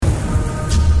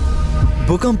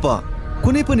भूकम्प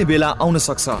कुनै पनि बेला आउन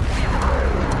सक्छ।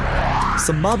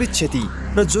 सम्भावित क्षति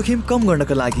र जोखिम कम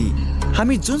गर्नका लागि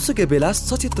हामी जुनसुकै बेला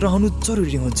सचेत रहनु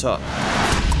जरुरी हुन्छ।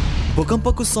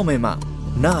 भूकम्पको समयमा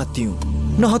नआत्तियौं,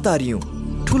 नहतारियौं,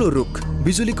 ठुलो रुख,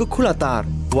 बिजुलीको खुला तार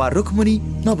वा रुखमुनि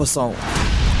नबसौं।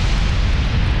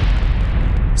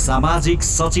 सामाजिक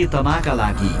सचेतनाका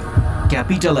लागि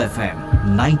capital FM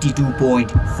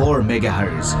 92.4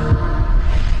 megahertz.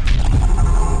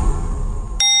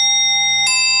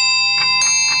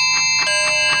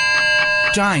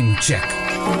 Time check.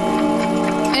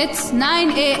 It's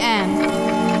 9 a.m.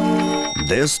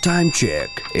 This time check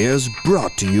is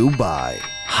brought to you by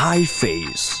High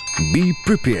Face. Be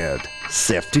prepared.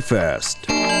 Safety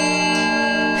first.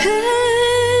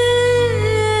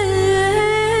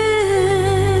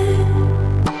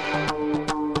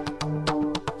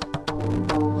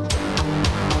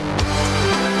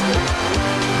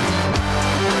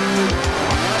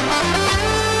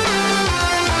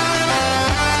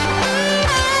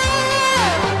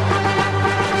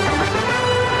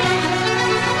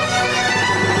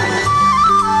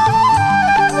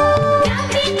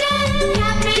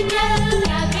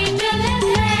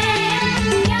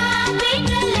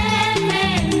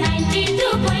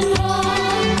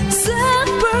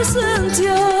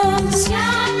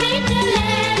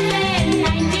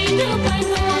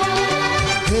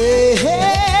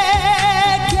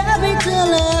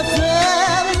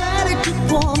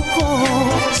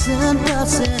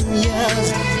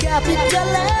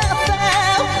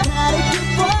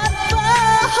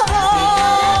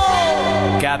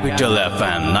 Capital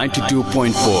FM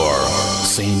 92.4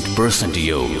 100%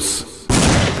 use.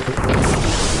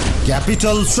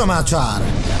 Capital समाचार.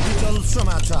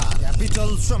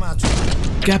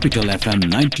 Capital FM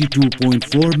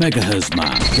 92.4 megahertz मा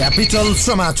Capital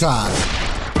समाचार.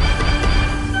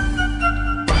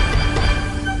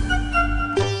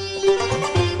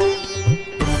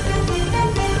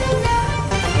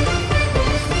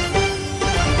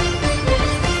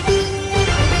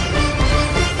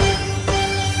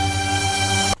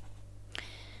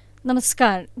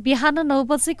 नमस्कार, बिहान 9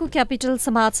 बजेको क्यापिटल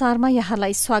समाचारमा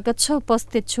यहाँलाई स्वागत छ।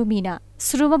 उपस्थित छु मीना।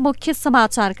 सुरुमा मुख्य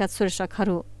समाचारका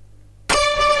शीर्षकहरू।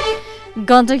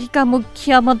 गण्डकीका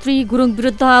मुख्यमन्त्री गुरुङ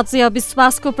विरुद्ध आज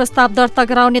अविश्वासको प्रस्ताव दर्ता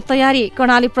गराउने तयारी।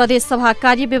 कर्णाली प्रदेश सभा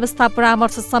कार्य व्यवस्था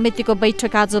परामर्श समितिको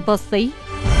बैठक आज बस्दै।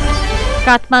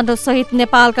 काठमाडौँ सहित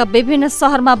नेपालका विभिन्न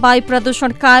शहरमा वायु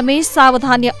प्रदूषण कायमै,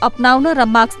 सावधानी अपनाउन र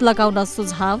मास्क लगाउन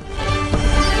सुझाव।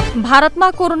 भारतमा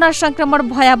कोरोना संक्रमण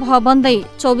भयावह बन्दै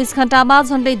 24 घण्टामा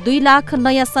झण्डै 2 लाख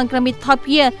नयाँ संक्रमित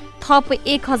थपिए, थप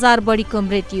 1000 बढीको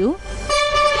मृत्यु।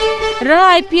 र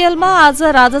आइपिएलमा आज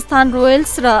राजस्थान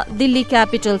रोयल्स र दिल्ली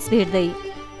क्यापिटल्स भिड्दै।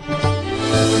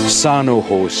 सानो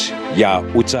होस् या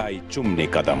उचाइ चुम्ने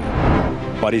कदम,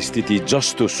 परिस्थिति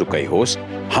जस्तो सुकै होस्,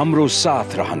 हाम्रो साथ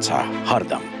रहन्छ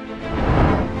हरदम।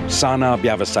 साना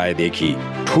व्यवसायदेखि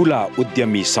ठूला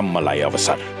उद्यमीसम्मलाई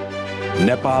अवसर।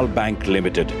 नेपाल बैंक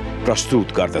लिमिटेड प्रस्तुत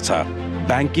गर्दछ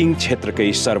बैंकिङ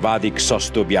क्षेत्रकै सर्वाधिक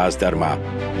सस्तो ब्याज दरमा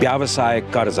व्यवसाय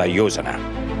कर्जा योजना,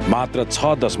 मात्र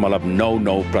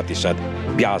 6.99%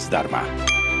 ब्याज दरमा।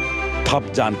 थप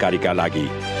जानकारीका लागि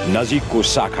नजिकको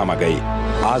शाखामा गई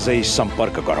आजै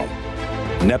सम्पर्क गरौँ।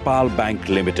 नेपाल बैंक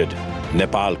लिमिटेड,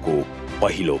 नेपालको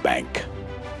पहिलो बैंक।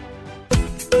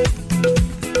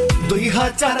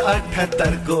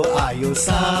 2078 को आयो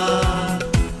साल,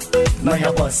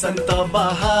 नयाँ बसन्त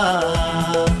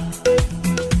बहार,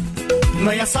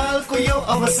 नयाँ सालको यो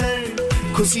अवसर,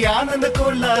 खुसी आनन्दको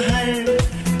लहर।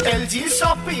 एलजी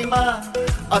शपिङमा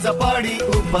अझ बढी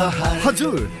उपहार।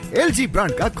 हजुर, एलजी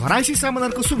ब्रान्डका घरायसी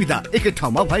सामानहरूको सुविधा एकै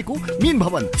ठाउँमा भएको मीन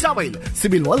भवन, चाबैल,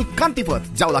 सिभिल मल, कान्तिपथ,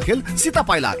 जाउलाखेल,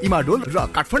 सीतापाइला, इमाडोल र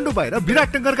काठमाडौँ बाहिर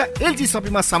विराटनगरका एलजी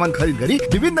शपिङमा सामान खरिद गरी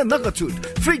विभिन्न नगद छुट,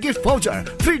 free gift voucher,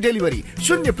 free delivery,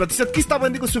 0%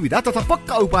 किस्ताबन्दीको सुविधा तथा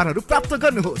पक्का उपहारहरू प्राप्त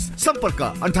गर्नुहोस्। सम्पर्क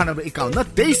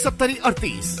 9851 2370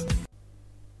 38।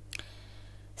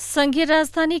 संघीय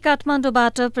राजधानी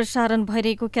काठमाडौँबाट प्रसारण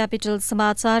भइरहेको क्यापिटल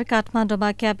समाचार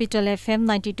काठमाडौँमा क्यापिटल एफएम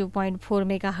 92.4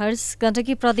 मेगाहर्ज,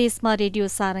 गण्डकी प्रदेशमा रेडियो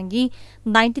सारङ्गी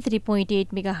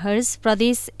 93.8 मेगाहर्ज,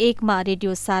 प्रदेश 1 मा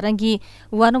रेडियो सारङ्गी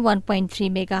 101.3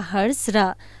 मेगाहर्ज र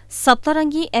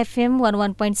सप्तरङ्गी एफएम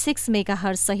 101.6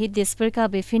 मेगाहर्ज सहित देशभरका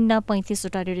विभिन्न 35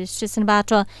 वटा रेडियो स्टेशनबाट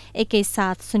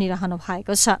एकैसाथ सुनिरहनु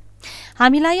भएको छ।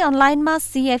 हामीलाई अनलाइनमा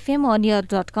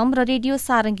cfmonier.com र रेडियो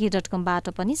सारङ्गी.com बाट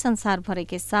पनि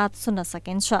संसारभरकै साथ सुन्न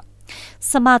सकिन्छ।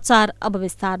 समाचार अब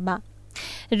विस्तारमा।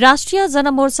 राष्ट्रिय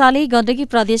जनमोर्चाले गण्डकी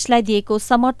प्रदेशलाई दिएको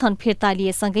समर्थन फिर्ता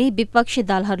लिएसँगै विपक्षी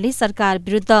दलहरूले सरकार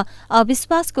विरूद्ध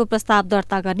अविश्वासको प्रस्ताव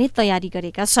दर्ता गर्ने तयारी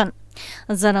गरेका छन्।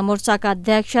 जनमोर्चाका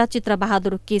अध्यक्ष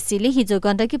चित्रबहादुर केसीले हिजो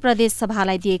गण्डकी प्रदेश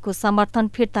सभालाई दिएको समर्थन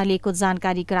फिर्ता लिएको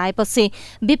जानकारी गराएपछि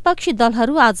विपक्षी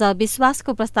दलहरू आज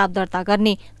विश्वासको प्रस्ताव दर्ता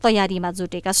गर्ने तयारीमा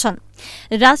जुटेका छन्।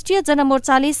 राष्ट्रिय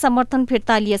जनमोर्चाले समर्थन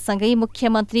फिर्ता लिएसँगै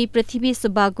मुख्यमन्त्री पृथ्वी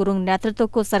सुब्बा गुरुङ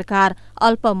नेतृत्वको सरकार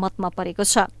अल्पमतमा परेको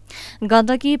छ।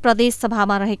 गण्डकी प्रदेश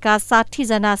सभामा रहेका 60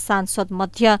 जना सांसद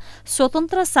मध्ये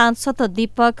स्वतन्त्र सांसद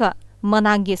दीपक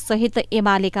मनाङ्गे सहित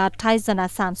एमालेका 28 जना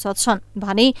सांसद छन्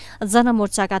भने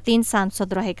जनमोर्चाका 3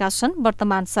 सांसद रहेका छन्।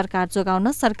 वर्तमान सरकार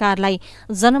जोगाउन सरकारलाई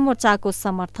जनमोर्चाको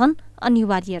समर्थन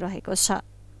अनिवार्य रहेको छ।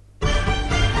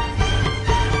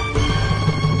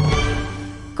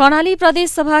 कर्णाली प्रदेश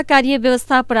सभा कार्य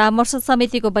व्यवस्था परामर्श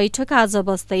समितिको बैठक आज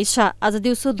बस्दैछ। आज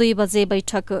दिउँसो 2 बजे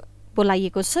बैठक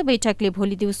बोलाइएको छ। बैठकले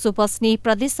भोलि दिउँसो बस्ने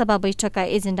प्रदेशसभा बैठकका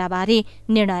एजेण्डाबारे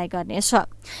निर्णय गर्नेछ।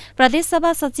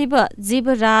 प्रदेशसभा सचिव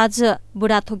जीवराज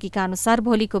बुढाथोकीका अनुसार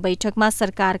भोलिको बैठकमा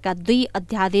सरकारका 2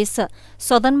 अध्यादेश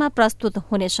सदनमा प्रस्तुत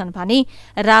हुनेछन् भने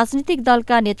राजनीतिक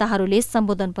दलका नेताहरूले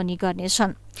सम्बोधन पनि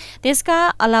गर्नेछन्। त्यसका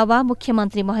अलावा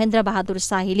मुख्यमन्त्री महेन्द्र बहादुर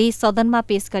शाहीले सदनमा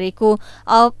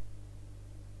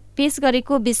पेश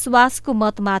गरेको विश्वासको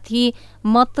मतमाथि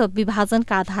मत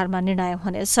विभाजनका आधारमा निर्णय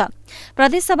हुनेछ।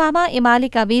 प्रदेशसभामा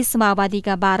एमालेका 20,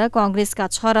 माओवादीका 12, कांग्रेसका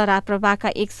 6 र राप्रपाका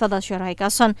 1 सदस्य रहेका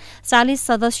छन्। 40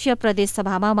 सदस्य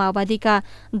प्रदेशसभामा माओवादीका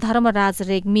धर्मराज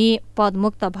रेग्मी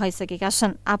पदमुक्त भइसकेका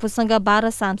छन्। आफूसँग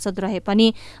 12 सांसद रहे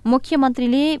पनि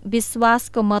मुख्यमन्त्रीले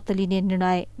विश्वासको मत लिने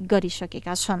निर्णय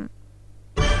गरिसकेका छन्।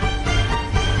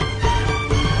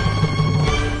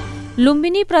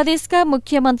 लुम्बिनी प्रदेशका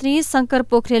मुख्यमन्त्री शंकर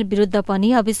पोखरेल विरूद्ध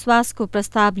पनि अविश्वासको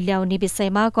प्रस्ताव ल्याउने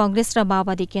विषयमा कांग्रेस र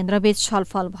माओवादी केन्द्रबीच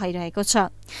छलफल भइरहेको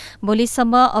छ।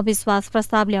 भोलिसम्म अविश्वास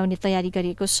प्रस्ताव ल्याउने तयारी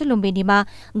गरिएको छ। लुम्बिनीमा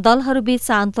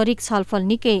दलहरूबीच आन्तरिक छलफल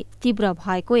निकै तीव्र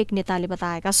भएको एक नेताले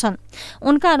बताएका छन्।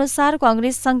 उनका अनुसार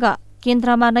कांग्रेससँग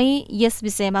केन्द्रमा नै यस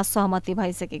विषयमा सहमति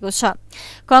भइसकेको छ।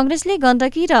 कांग्रेसले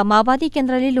गण्डकी र माओवादी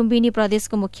केन्द्रले लुम्बिनी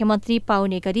प्रदेशको मुख्यमन्त्री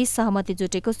पाउने गरी सहमति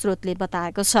जुटेको स्रोतले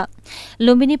बताएको छ।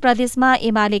 लुम्बिनी प्रदेशमा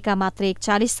एमालेका मात्र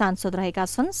 41 सांसद रहेका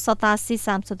छन्। 87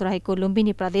 सांसद रहेको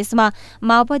लुम्बिनी प्रदेशमा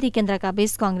माओवादी केन्द्रका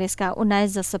 20, कांग्रेसका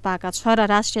 19, जसपाका 6 र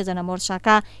राष्ट्रिय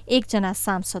जनमोर्चाका 1 जना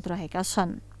सांसद रहेका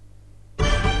छन्।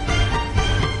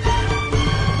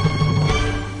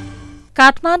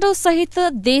 काठमाडौँ सहित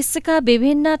देशका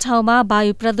विभिन्न ठाउँमा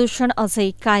वायु प्रदूषण अझै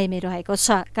कायमै रहेको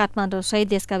छ। काठमाडौँ सहित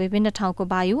देशका विभिन्न ठाउँको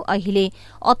वायु अहिले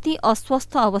अति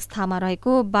अस्वस्थ अवस्थामा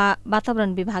रहेको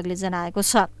वातावरण विभागले जनाएको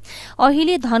छ।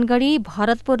 अहिले धनगढ़ी,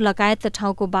 भरतपुर लगायत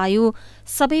ठाउँको वायु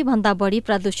सबैभन्दा बढ़ी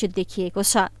प्रदूषित देखिएको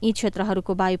छ। यी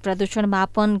क्षेत्रहरूको वायु प्रदूषण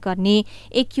मापन गर्ने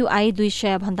AQI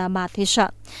 200 भन्दा माथि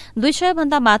छ। 200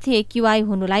 भन्दा माथि AQI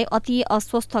हुनुलाई अति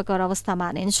अस्वस्थकर अवस्था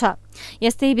मानिन्छ।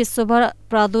 यस्तै विश्वभर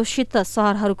प्रदूषित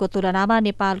शहरहरूको तुलनामा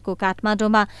नेपालको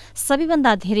काठमाडौँमा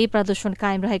सबैभन्दा धेरै प्रदूषण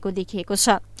कायम रहेको देखिएको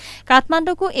छ।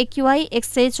 काठमाडौँको AQI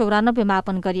 194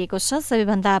 मापन गरिएको छ।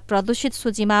 सबैभन्दा प्रदूषित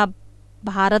सूचीमा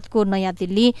भारतको नयाँ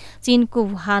दिल्ली, चीनको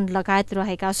वुहान लगायत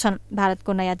रहेका छन्।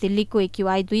 भारतको नयाँ दिल्लीको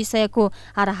AQI 200 को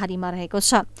हाराहारीमा रहेको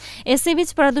छ।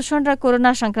 यसैबीच प्रदूषण र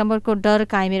कोरोना संक्रमणको डर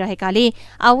कायमै रहेकाले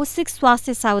आवश्यक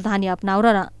स्वास्थ्य सावधानी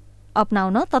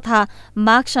अपनाउन तथा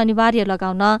मास्क अनिवार्य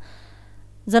लगाउन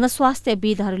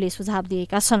जनस्वास्थ्यविदहरूले सुझाव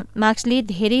दिएका छन्। मास्कले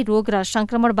धेरै रोग र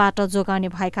संक्रमणबाट जोगाउने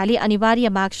भएकाले अनिवार्य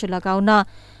मास्क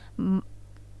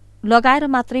लगाएर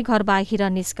मात्रै घर बाहिर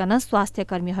निस्कन स्वास्थ्य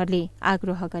कर्मीहरूले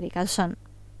आग्रह गरेका छन्।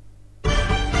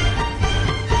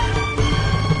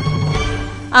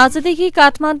 आजदेखि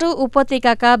काठमाडौँ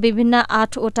उपत्यकाका विभिन्न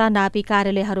 8वटा नापी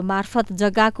कार्यालयहरू मार्फत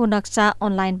जग्गाको नक्सा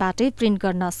अनलाइनबाटै प्रिन्ट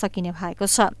गर्न सकिने भएको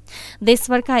छ।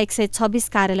 देशभरका 126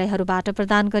 कार्यालयहरूबाट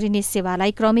प्रदान गरिने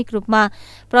सेवालाई क्रमिक रूपमा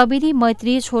प्रविधि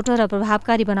मैत्री, छोटो र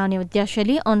प्रभावकारी बनाउने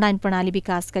उद्देश्यले अनलाइन प्रणाली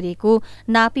विकास गरिएको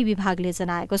नापी विभागले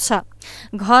जनाएको छ।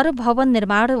 घर, भवन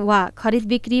निर्माण वा खरिद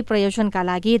बिक्री प्रयोजनका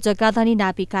लागि जग्गाधनी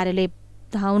नापी कार्यालय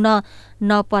धाउन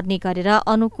नपर्ने गरेर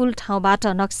अनुकूल ठाउँबाट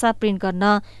नक्सा प्रिन्ट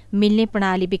गर्न मिल्ने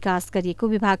प्रणाली विकास गरिएको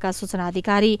विभागका सूचना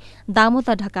अधिकारी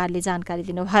दामोदर ढकालले जानकारी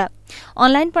दिनुभयो।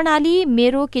 अनलाइन प्रणाली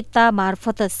मेरो कित्ता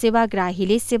मार्फत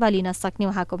सेवाग्राहीले सेवा लिन सक्ने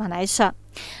उहाँको भनाइ छ।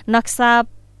 नक्सा,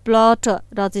 प्लट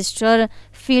रजिस्टर,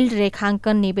 फिल्ड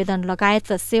रेखाङ्कन, निवेदन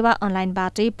लगायत सेवा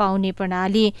अनलाइनबाटै पाउने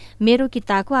प्रणाली मेरो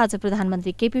कित्ताको आज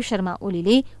प्रधानमन्त्री केपी शर्मा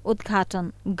ओलीले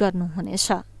उद्घाटन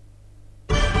गर्नुहुनेछ।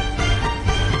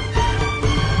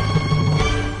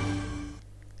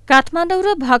 काठमाडौँ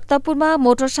र भक्तपुरमा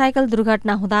मोटरसाइकल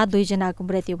दुर्घटना हुँदा 2 जनाको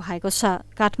मृत्यु भएको छ।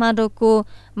 काठमाडौँको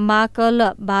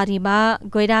माकलबारीमा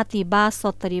गैराती बा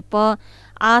 70 प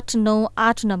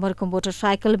 898 नम्बरको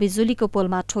मोटरसाइकल बिजुलीको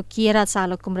पोलमा ठोकिएर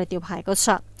चालकको मृत्यु भएको छ।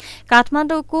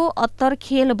 काठमाडौँको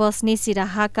अत्तरखेल बस्ने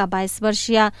सिराहाका 22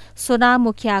 वर्षीय सोना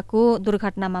मुखियाको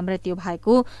दुर्घटनामा मृत्यु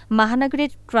भएको महानगरीय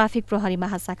ट्राफिक प्रहरी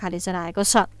महाशाखाले जनाएको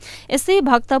छ। यसै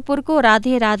भक्तपुरको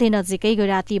राधे राधे नजिकै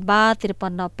राति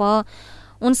 53 प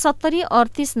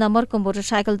 6938 नम्बरको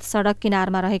मोटरसाइकल सड़क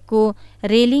किनारमा रहेको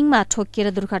रेलिङमा ठोकिएर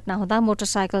दुर्घटना हुँदा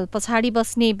मोटरसाइकल पछाडि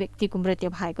बस्ने व्यक्तिको मृत्यु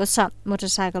भएको छ।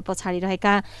 मोटरसाइकल पछाडि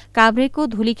रहेका काभ्रेको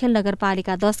धुलीखेल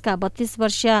नगरपालिका 10 का 32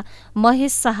 वर्षीय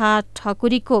महेश शाह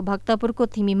ठकुरीको भक्तपुरको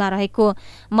थिमीमा रहेको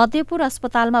मध्यपुर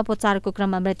अस्पतालमा उपचारको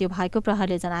क्रममा मृत्यु भएको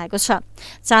प्रहरीले जनाएको छ।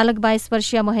 चालक 22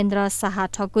 वर्षीय महेन्द्र शाह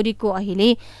ठकुरीको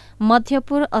अहिले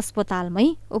मध्यपुर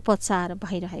अस्पतालमै उपचार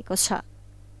भइरहेको छ।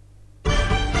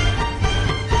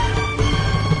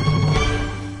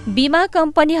 बीमा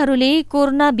कम्पनीहरूले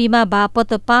कोरोना बीमा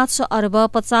बापत 5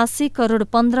 अर्ब 85 करोड़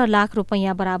 15 लाख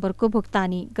रुपैयाँ बराबरको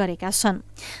भुक्तानी गरेका छन्।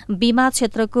 बीमा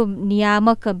क्षेत्रको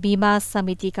नियामक बीमा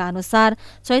समितिका अनुसार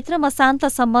चैत्र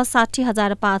मसान्तसम्म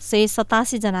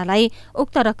 60,587 जनालाई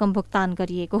उक्त रकम भुक्तान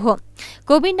गरिएको हो।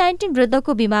 कोभिड-19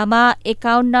 विरुद्धको बीमामा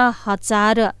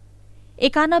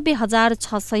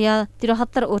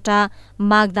 91,673 वटा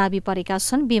माग दावी परेका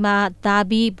छन्। बीमा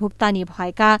दावी भुक्तानी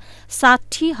भएका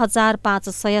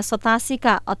 60,587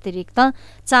 का अतिरिक्त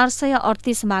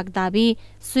 438 माग दावी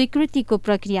स्वीकृतिको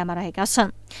प्रक्रियामा रहेका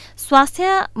छन्।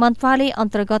 स्वास्थ्य मन्त्रालय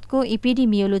अन्तर्गतको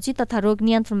इपिडेमियोलोजी तथा रोग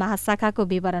नियन्त्रण महाशाखाको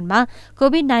विवरणमा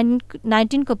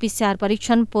कोभिड-19 को PCR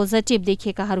परीक्षण पोजिटिभ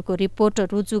देखिएकाहरूको रिपोर्ट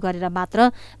रुजु गरेर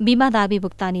मात्र बीमा दावी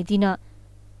भुक्तानी दिन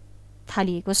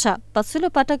थालिएको छ। पछिल्लो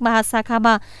पटक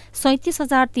महाशाखामा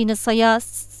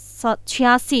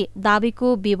 37,386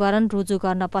 दावीको विवरण रुजु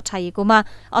गर्न पठाइएकोमा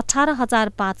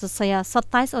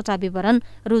 18,527 वटा विवरण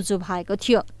रुजु भएको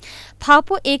थियो।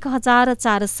 थप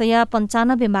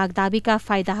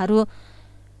 1,495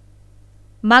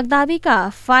 मागदावीका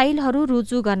फाइलहरू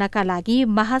रुजु गर्नका लागि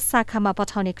महाशाखामा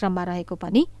पठाउने क्रममा रहेको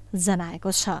पनि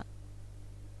जनाएको छ।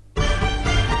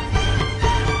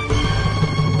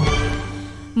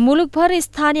 मुलुकभर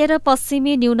स्थानीय र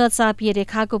पश्चिमी न्यूनचापीय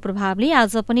रेखाको प्रभावले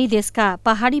आज पनि देशका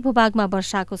पहाड़ी भूभागमा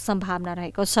वर्षाको सम्भावना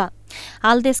रहेको छ।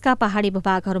 हाल देशका पहाड़ी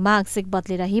भूभागहरूमा आंशिक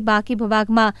बदली रही बाँकी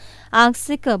भूभागमा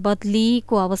आंशिक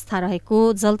बदलीको अवस्था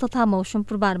रहेको जल तथा मौसम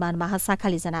पूर्वानुमान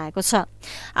महाशाखाले जनाएको छ।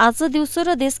 आज दिउँसो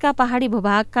र देशका पहाड़ी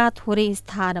भूभागका थोरै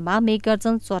स्थानमा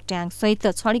मेघगर्जन चट्याङसहित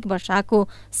क्षणिक वर्षाको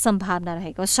सम्भावना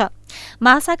रहेको छ।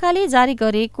 महाशाखाले जारी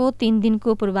गरेको 3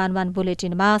 दिनको पूर्वानुमान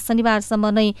बुलेटिनमा शनिबारसम्म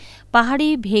नै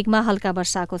पहाड़ी भेगमा हल्का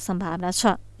वर्षाको सम्भावना छ।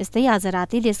 यस्तै आज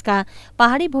राति देशका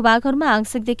पहाड़ी भूभागहरूमा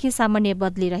आंशिकदेखि सामान्य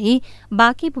बदली रही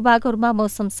बाँकी भूभागहरूमा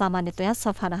मौसम सामान्यतया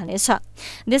सफा रहनेछ।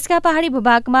 देशका पहाड़ी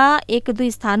भूभागमा 1-2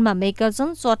 स्थानमा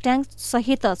मेघगर्जन चट्याङ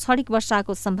सहित क्षणिक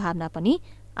वर्षाको सम्भावना पनि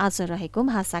आज रहेको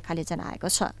महाशाखाले जनाएको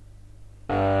छ।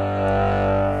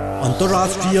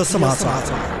 अन्तर्राष्ट्रिय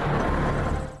समाचार।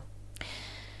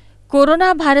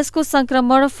 कोरोना भाइरसको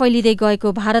संक्रमण फैलिँदै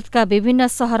गएको भारतका विभिन्न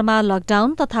शहरमा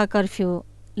लकडाउन तथा कर्फ्यू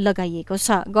लगाइएको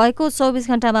छ। गएको 24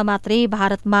 घण्टामा मात्रै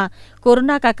भारतमा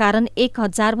कोरोनाका कारण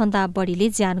 1,000 भन्दा बढ़ीले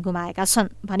ज्यान गुमाएका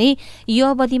छन् भने यो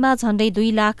अवधिमा झण्डै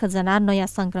 2 लाख जना नयाँ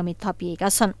संक्रमित थपिएका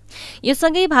छन्। यो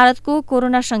सँगै भारतको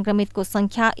कोरोना संक्रमितको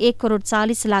संख्या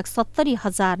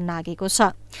 1,40,70,000 नागेको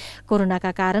छ।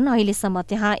 कोरोनाका कारण अहिलेसम्म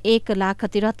त्यहाँ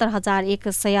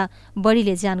 1,73,100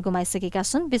 बढ़ीले ज्यान गुमाइसकेका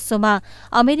छन्। विश्वमा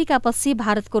अमेरिकापछि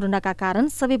भारत कोरोनाका कारण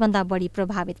सबैभन्दा बढ़ी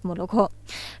प्रभावित मुलुक हो।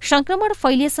 संक्रमण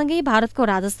फैलिएसँगै भारतको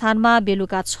राजस्थानमा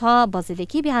बेलुका 6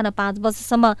 बजेदेखि बिहान 5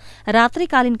 बजेसम्म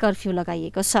रात्रिकालीन कर्फ्यू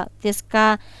लगाइएको छ।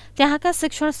 त्यहाँका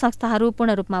शिक्षण संस्थाहरू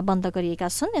पूर्ण रूपमा बन्द गरिएका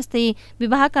छन्। यस्तै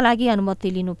विवाहका लागि अनुमति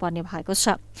लिनुपर्ने भएको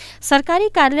छ। सरकारी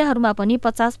कार्यालयहरूमा पनि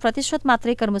 50%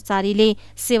 मात्रै कर्मचारीले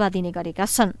सेवा दिने गरेका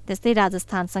छन्। त्यस्तै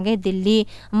राजस्थानसँगै दिल्ली,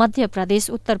 मध्य प्रदेश,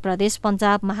 उत्तर प्रदेश,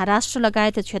 पञ्जाब, महाराष्ट्र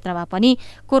लगायत क्षेत्रमा पनि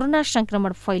कोरोना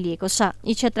संक्रमण फैलिएको छ।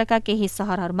 यी क्षेत्रका केही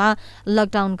शहरहरूमा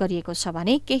लकडाउन गरिएको छ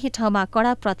भने केही ठाउँमा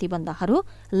कड़ा प्रतिबन्धहरू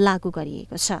लागू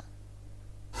गरिएको छ।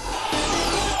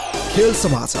 खेल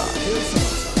समाचार।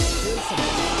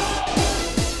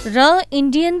 र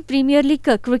इन्डियन प्रिमियर लीग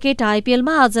क्रिकेट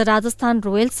आइपीएलमा आज राजस्थान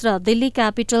रोयल्स र दिल्ली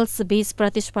क्यापिटल्स बीच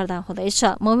प्रतिस्पर्धा हुँदैछ।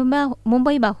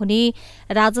 मुम्बईमा हुने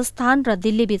राजस्थान र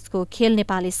दिल्ली बीचको खेल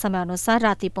नेपाली समयअनुसार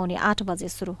राति 8:15 बजे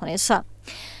शुरू हुनेछ।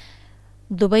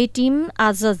 दुवै टीम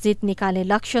आज जित निकाल्ने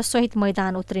लक्ष्यसहित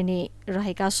मैदान उत्रिने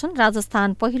रहेका छन्।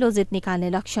 राजस्थान पहिलो जित निकाल्ने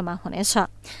लक्ष्यमा हुनेछ।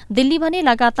 दिल्ली भने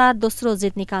लगातार दोस्रो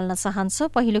जित निकाल्न चाहन्छ।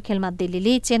 पहिलो खेलमा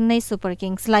दिल्लीले चेन्नई सुपर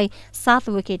किङ्सलाई 7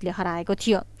 विकेटले हराएको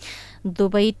थियो।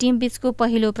 दुवै टीम बीचको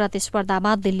पहिलो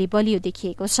प्रतिस्पर्धामा दिल्ली बलियो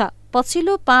देखिएको छ।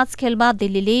 पछिल्लो 5 खेलमा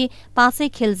दिल्लीले 5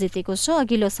 खेल जितेको छ।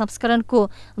 अघिल्लो संस्करणको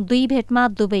 2 भेटमा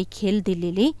दुवै खेल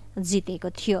दिल्लीले जितेको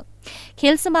थियो।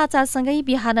 खेल समाचारसँगै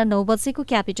बिहान 9 बजेको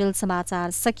क्यापिटल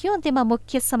समाचार सकियो। अन्त्यमा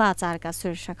मुख्य समाचारका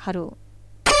शीर्षकहरू।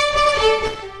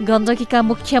 गण्डकीका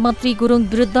मुख्यमन्त्री गुरुङ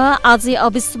विरुद्ध आजै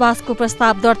अविश्वासको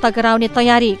प्रस्ताव दर्ता गराउने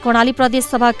तयारी। कर्णाली प्रदेश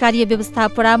सभा कार्य व्यवस्था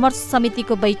परामर्श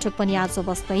समितिको बैठक पनि आज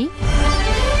बस्दै।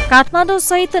 काठमाडौँ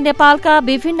सहित नेपालका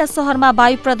विभिन्न शहरमा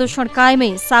वायु प्रदूषण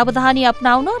कायमै, सावधानी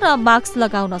अपनाउन र मास्क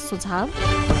लगाउन सुझाव।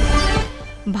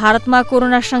 भारतमा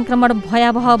कोरोना संक्रमण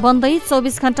भयावह बन्दै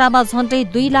 24 घण्टामा झण्डै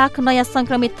 2 लाख नयाँ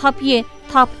संक्रमित थपिए,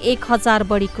 थप 1000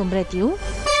 बढीको मृत्यु।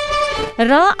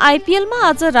 र आइपिएलमा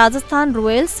आज राजस्थान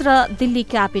रोयल्स र दिल्ली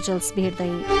क्यापिटल्स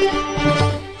भिड्दै।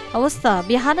 हवस् त,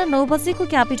 बिहान 9 बजेको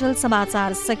क्यापिटल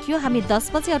समाचार सकियो। हामी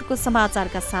 10 बजे अर्को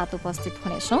समाचारका साथ उपस्थित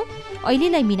हुनेछौँ।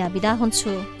 अहिलेलाई मिना बिदा हुन्छु।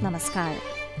 नमस्कार।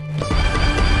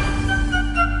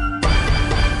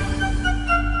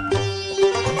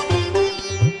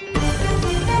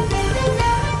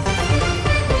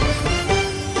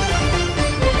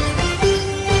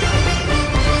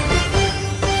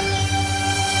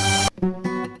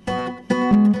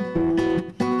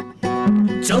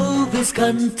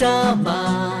 घण्टामा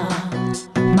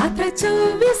मात्र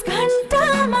 24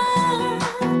 घण्टामा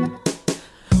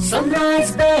सनराइज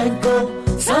ब्याङ्कको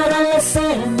सरल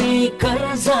सेमी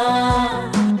कर्जा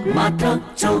मात्र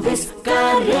 24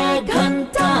 कार्य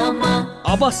घण्टामा।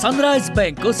 अब सनराइज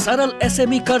ब्याङ्कको सरल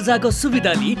एसएमई कर्जाको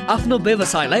सुविधा लिई आफ्नो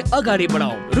व्यवसायलाई अगाडि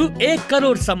बढाऊ। रु 1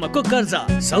 करोडसम्मको कर्जा,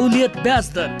 सहुलियत ब्याज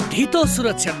दर, ढितो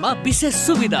सुरक्षामा विशेष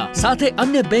सुविधा साथै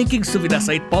अन्य ब्याङ्किङ सुविधा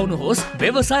सहित पाउनुहोस्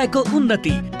व्यवसायको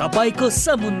उन्नति, तपाईको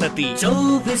समुन्नति।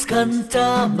 24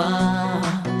 घण्टामा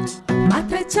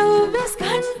मात्र 24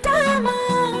 घण्टामा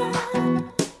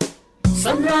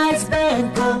सनराइज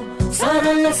ब्याङ्कको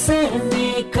सरल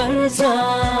सेमी कर्जा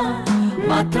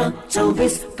मात्र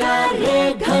 24 कार्य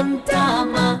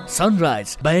घण्टामा।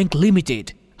 सनराइज ब्याङ्क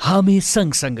लिमिटेड, हामी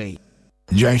सँगसँगै।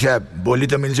 जय साहब, भोलि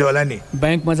त मिल्छ होला नि?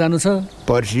 ब्याङ्कमा जानु छ?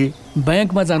 पर्सि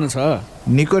ब्याङ्कमा जानु छ?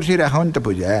 निकोर्सी राखौ नि त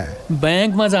पूजा।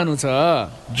 ब्याङ्कमा जानु छ?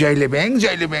 जहिले ब्याङ्क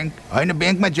होइन,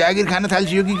 ब्याङ्कमा जागिर खान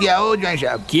थाल्छियो कि क्या हो जय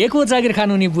साहब? के को जागिर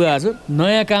खानु नि बुवा? हजुर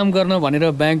नयाँ काम गर्न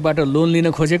भनेर ब्याङ्कबाट लोन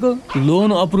लिन खोजेको,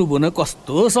 लोन अप्रुभ हुन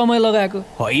कस्तो समय लगाएको,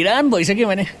 हैरान भइसक्यो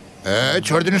भने।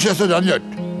 छोडिदिनुहोस् यस्तो झन्झट,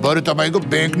 बरु तपाईँको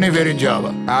ब्याङ्क नै फेरिन्छ।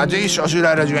 अब आजै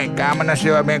ससुरा र ज्वाइँ कामना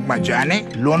सेवा ब्याङ्कमा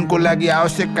जाने, लोनको लागि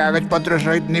आवश्यक कागज पत्र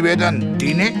सहित निवेदन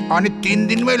दिने अनि 3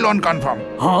 दिनमै लोन कन्फर्म।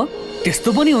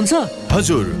 त्यस्तो पनि हुन्छ?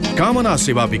 हजुर, कामना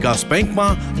सेवा विकास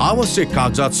ब्याङ्कमा आवश्यक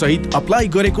कागजात सहित अप्लाई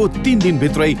गरेको 3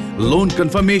 दिनभित्रै लोन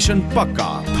कन्फर्मेसन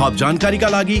पक्का। थप जानकारीका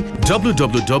लागि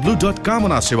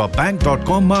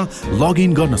www.kamanasevabank.com मा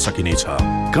लगइन गर्न सकिनेछ।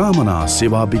 कामना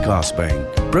सेवा विकास ब्याङ्क,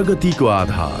 प्रगतिको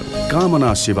आधार।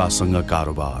 कामना सेवासँग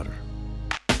कारोबार।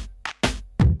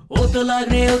 ओतो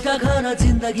लाग्ने एउटा घर,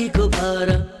 जिन्दगीको भर,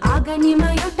 आँगनीमा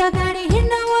एउटा गाडी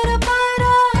हिँड्न वरपर,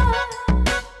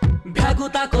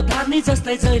 भ्यागुताको धार्नी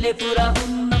जस्तै जहिले पुरा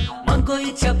हुन्न, मनको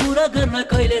इच्छा पुरा गर्न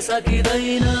कहिले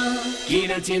सकिँदैन।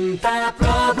 किन चिन्ता,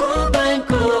 प्रभु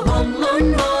ब्याङ्कको होम लोन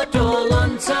अटो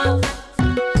लोन छ,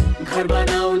 घर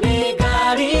बनाउने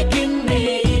गाडी किन्ने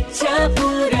इच्छा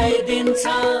पुर्याइदिन्छ।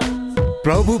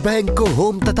 प्रभु ब्याङ्कको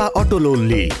होम तथा अटो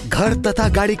लोनले घर तथा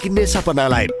गाडी किन्ने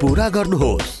सपनालाई पूरा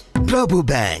गर्नुहोस्। प्रभु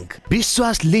ब्याङ्क,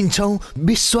 विश्वास लिन्छौँ,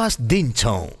 विश्वास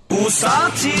दिन्छौँ।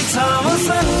 साथी छ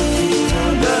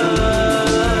मसँग,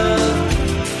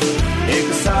 एक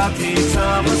साथी छ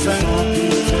मसँग,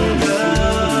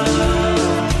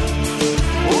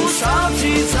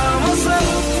 साथी छ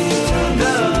मसँग,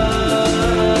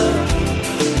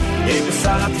 एक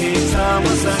साथी छ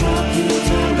मसँग।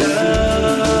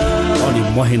 अनि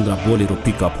महेन्द्र बोलेरो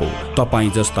पिकअप हो तपाईँ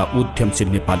जस्ता उद्यमशील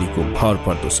नेपालीको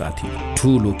भरपर्दो साथी।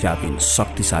 ठुलो क्याबिन,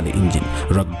 शक्तिशाली इन्जिन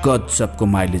र गजबको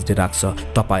माइलेजले राख्छ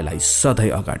तपाईँलाई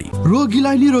सधैँ अगाडि।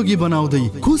 रोगीलाई निरोगी बनाउँदै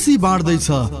खुसी बाँड्दैछ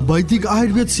वैदिक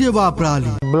आयुर्वेद सेवा प्रणाली।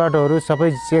 ब्लडहरू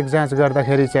सबै चेक जाँच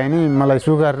गर्दाखेरि चाहिँ नि मलाई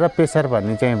सुगर र प्रेसर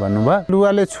भन्ने चाहिँ भन्नुभयो।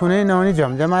 लुगाले छुनै नहुने,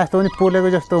 झमझमा जस्तो पनि पोलेको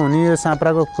जस्तो हुने, यो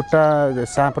साँप्राको खुट्टा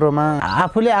साँप्रोमा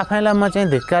आफूले आफैलाई म चाहिँ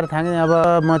धिक्कार थालेँ। अब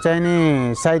म चाहिँ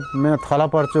नि सायद थला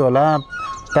पर्छु होला,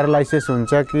 प्यारालाइसिस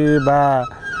हुन्छ कि बा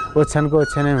ओछ्यानको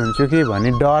ओछ्यानै हुन्छु कि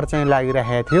भन्ने डर चाहिँ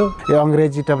लागिरहेको थियो। यो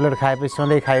अङ्ग्रेजी ट्याब्लेट खाएपछि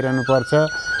सधैँ खाइरहनु पर्छ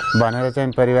भनेर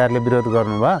चाहिँ परिवारले विरोध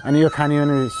गर्नुभयो। अनि यो खाने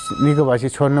भने निको भएपछि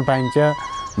छोड्न पाइन्छ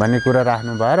भन्ने कुरा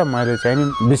राख्नु भयो र मैले चाहिँ नि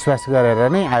विश्वास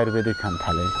गरेर नै आयुर्वेदिक खान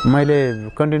थालेँ।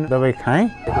 मैले कन्टिन्यू दबाई खाएँ।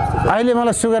 अहिले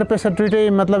मलाई सुगर प्रेसर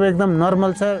दुइटै मतलब एकदम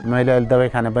नर्मल छ। मैले अहिले दबाई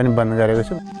खान पनि बन्द गरेको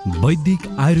छु।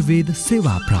 वैदिक आयुर्वेद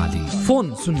सेवा प्रणाली।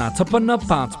 Phone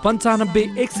 056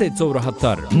 595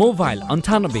 174, mobile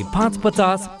 98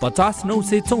 550 50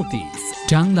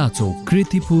 934। ट्याङ्ला चौक,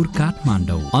 कृतिपुर,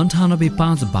 काठमाडौँ 98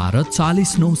 512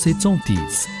 40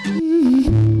 934।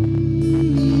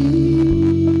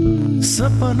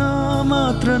 सपना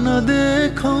मात्र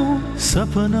नदेखौ,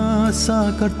 सपना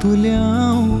साकार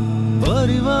तुल्याऊ,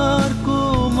 परिवारको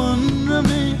मन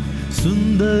में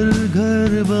सुन्दर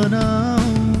घर बनाऊ।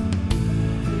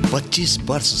 25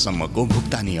 वर्षसम्मको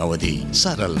भुक्तानी अवधि,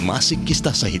 सरल मासिक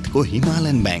किस्ता सहितको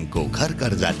हिमालयन ब्याङ्कको घर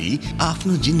कर्जा लिई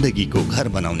आफ्नो जिन्दगीको घर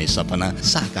बनाउने सपना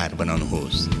साकार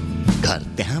बनाउनुहोस्। घर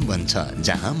त्यहाँ बन्छ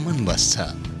जहाँ मन बस्छ।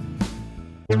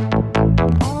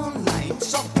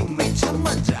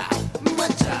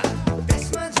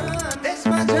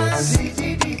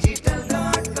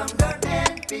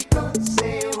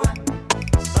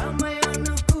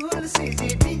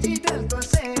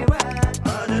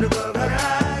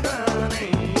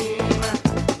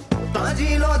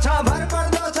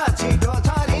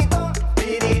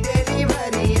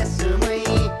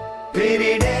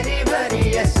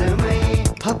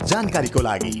 जानकारीको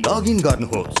लागि लगइन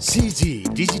गर्नुहोस्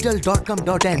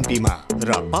cgdigital.com.np मा र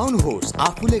पाउनुहोस्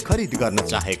आफूले खरिद गर्न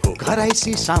चाहेको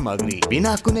घरैसी सामग्री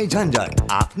बिना कुनै झन्झट।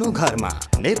 आफ्नो घरमा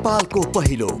नेपालको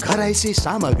पहिलो घरैसी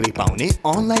सामग्री पाउने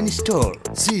online store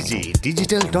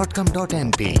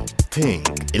cgdigital.com.np। Think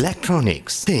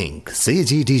electronics, think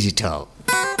CG Digital।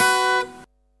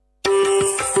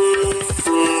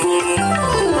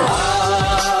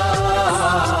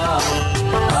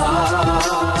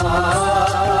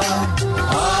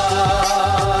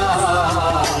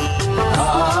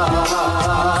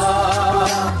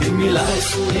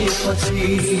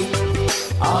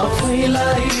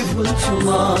 आफैलाई भुल्छु म,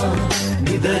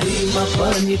 निधरीमा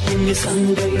पनि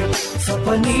तिमीसँगै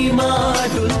सपनीमा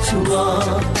डुल्छु म।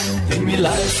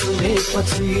 तिमीलाई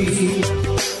सुनेपछि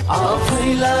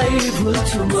आफैलाई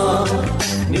भुल्छु म,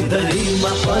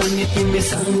 निधरीमा पनि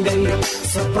तिमीसँगै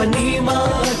सपनीमा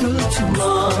डुल्छु म।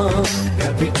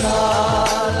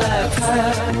 Capital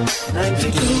FM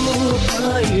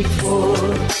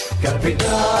 92.4,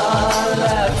 capital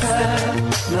FM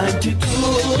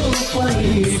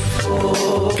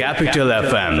 92.4, Capital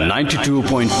FM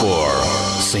 92.4,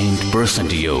 Saint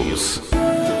Percentios।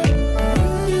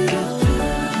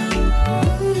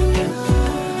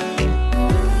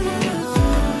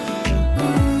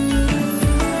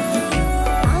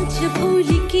 आज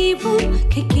भोलि के भो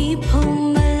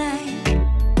मलाई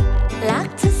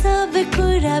लाग्छ सबै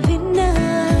कुरा भिन्न।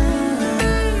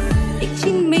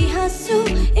 एकछिनमै हाँसु,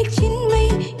 एकछिनमै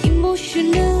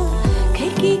इमोसनल,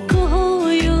 के को हो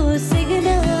यो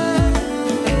सिग्नल।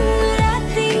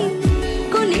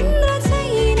 रातिको निन्द्र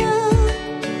छैन,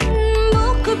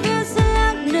 भोको प्यास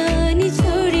लाग्न नि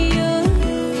छोडियो।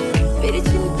 फेरि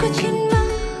छिनको छिनमा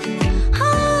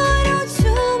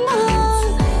हराउँछु म,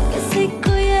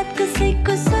 कसैको याद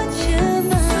कसैको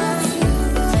सोचमा।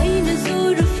 छैन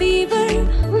ज्वरो फिभर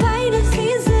भाइरल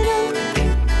सिजनल,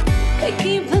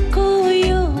 के भएको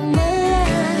यो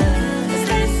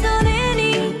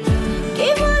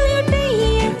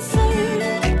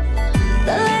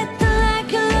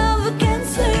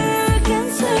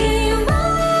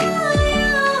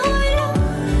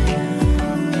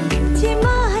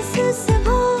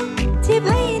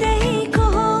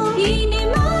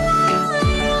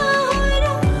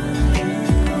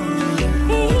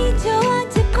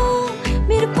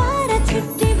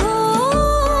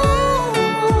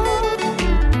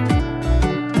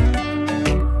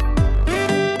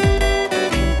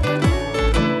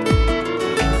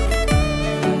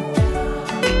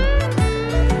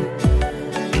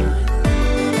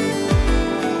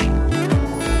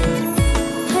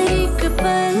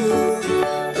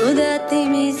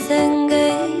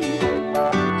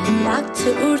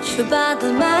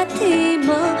बादलमाथि म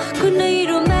कुनै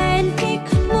रोमान्टिक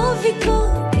मुभीको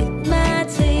गीतमा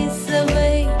चाहिँ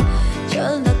सबै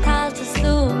चल्न थाल्छ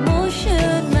स्लो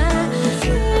मोसनमा।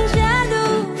 जादु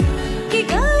के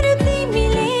गर्यो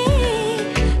तिमीले,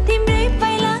 तिम्रै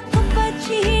पाइलाको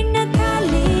पछि हिँड्न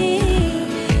थाले।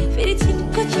 फेरि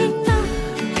छिनको छिन्न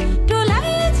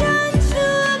टोलाइ जान्छु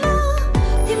म,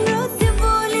 तिम्रो त्यो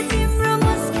बोली तिम्रो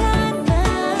मुस्कानमा।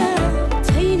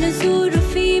 छैन ज्वरो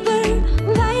फिभर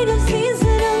भाइरल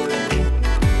सिजनल,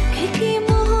 के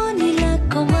मोहनी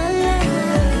लाग्छ मलाई।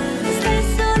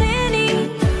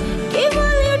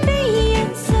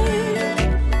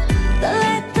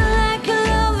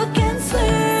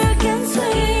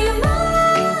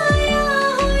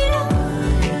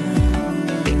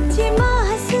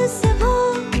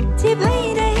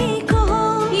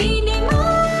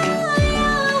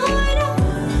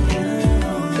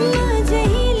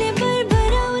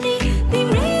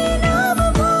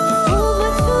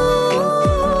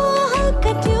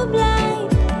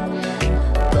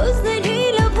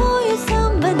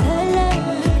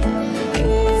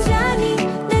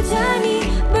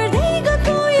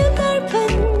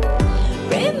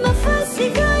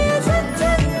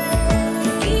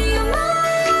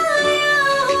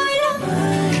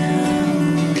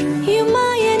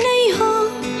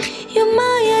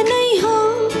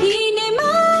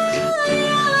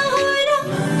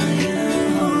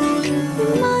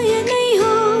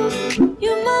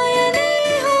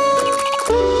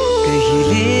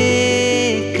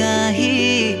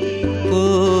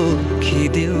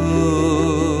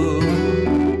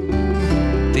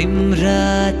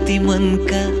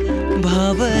 मनका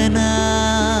भावना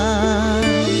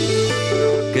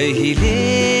कहिले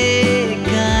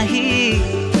काहीँ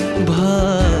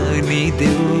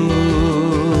भनिदेऊ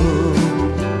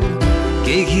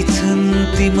केही छन्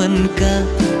ती मनका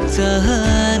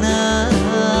चाहना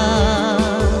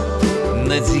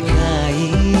नजिकाई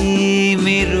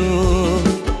मेरो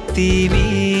तिमी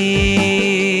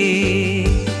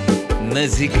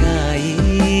नजिकाई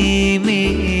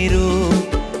मेरो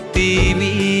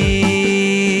तिमी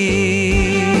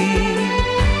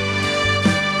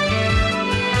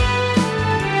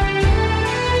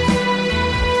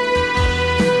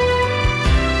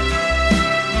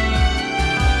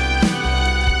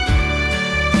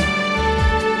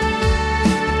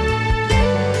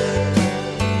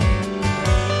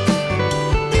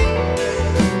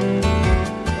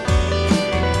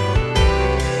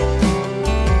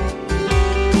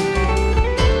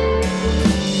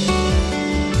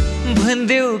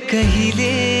भन्देऊ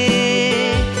कहिले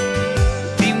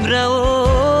तिम्रा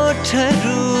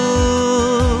ओठहरू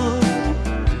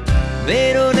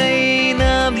मेरो नै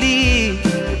नामले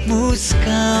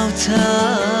मुस्काउँछ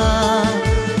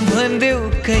भन्देऊ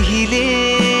कहिले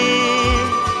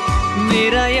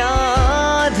मेरा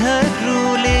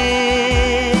यादहरूले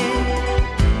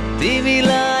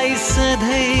तिमीलाई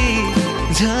सधैँ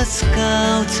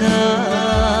झस्काउँछ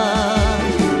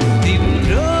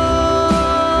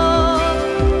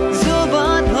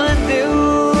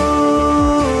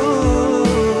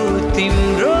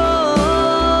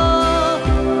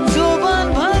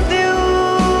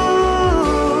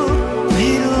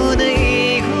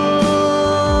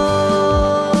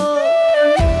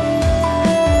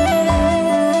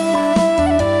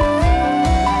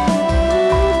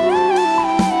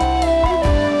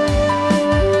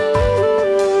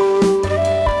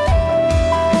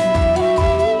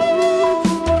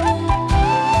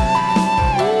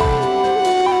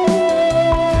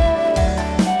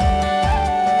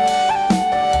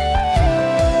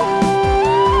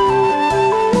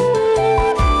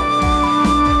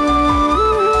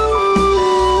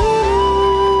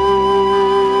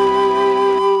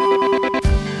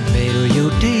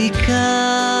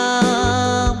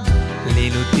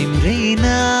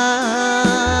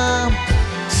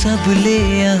सबले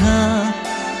यहाँ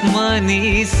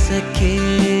मानिसके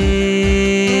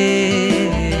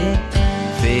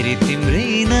फेरि तिम्रै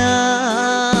नामले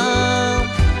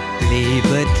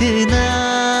बदनाम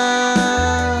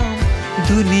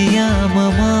दुनियाँमा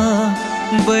म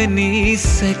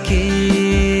बनिसके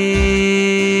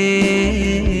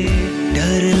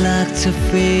डर लाग्छ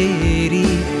फेरि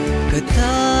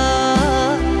कता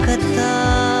कता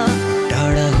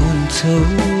टाढा हुन्छौ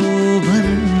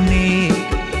भन्ने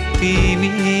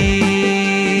तिमी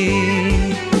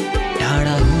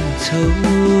टाढा हुन्छौ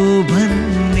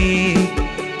भन्ने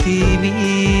तिमी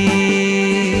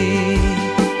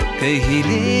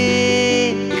कहिले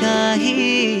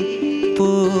काहीँ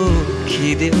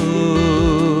पोखिदेऊ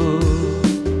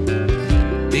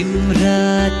तिम्रा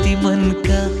ती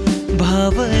मनका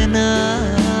भावना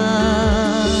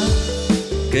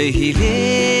कहिले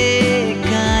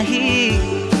काहीँ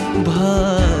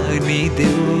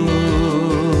भनिदेऊ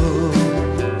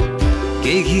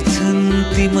केही छन्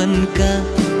ती मनका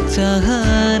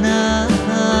चाहना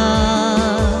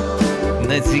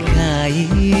नजिकाई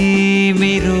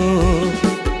मेरो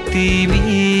तिमी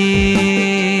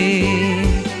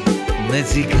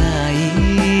नजिकाई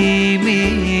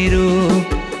मेरो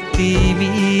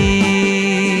तिमी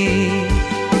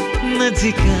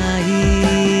नजिकाई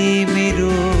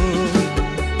मेरो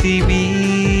तिमी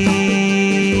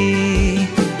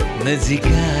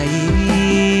नजिकाई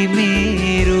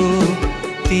मेरो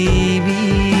तिमी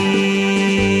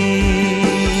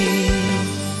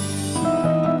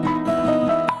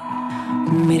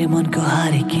मेरो मनको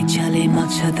हारेकी इच्छाले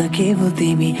माग्छ त केवल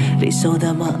तिमी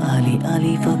रिसाउँदामा आली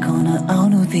आली फकाउन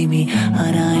आउनु तिमी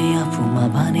हराए आफूमा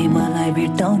भने मलाई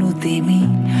भेटाउनु तिमी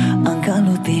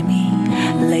अङ्काल्नु तिमी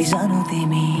लैजानु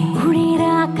तिमी उडेर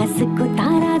आकाशको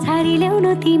तारा झारी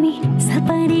ल्याउनु तिमी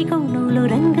सपनेको नौलो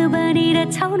रङ्ग बनेर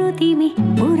छाउनु तिमी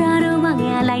पुरानो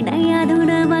मायालाई नयाँ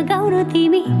धुनमा गाउनु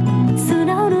तिमी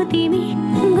सुनाउनु तिमी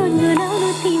गुनगुनाउनु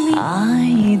तिमी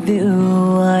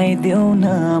आइदेऊ न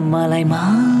मलाई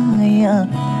माया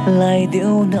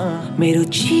लाइदेऊ न मेरो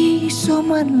चिसो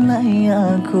मनलाई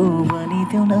आगो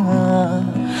बनिदेऊ न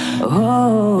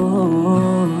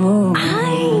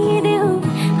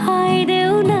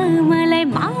आइदेऊ न मलाई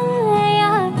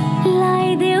माया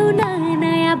लाइदेऊ न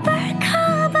नयाँ बर्खा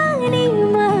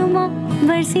बानीमा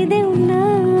बर्सिदेऊ न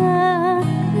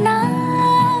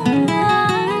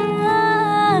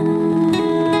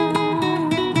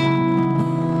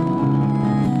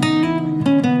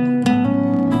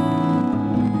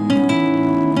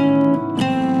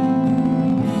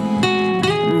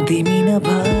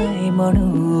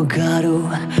गर्नु गाह्रो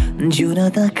जिउन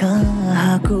त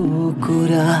कहाँको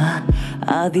कुरा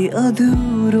आदि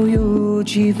अधुरो यो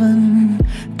जीवन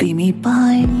तिमी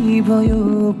पाइ भयो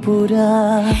पुरा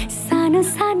सानो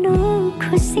सानो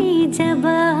खुसी जब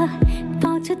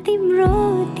पाउँछु तिम्रो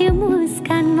त्यो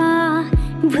मुस्कानमा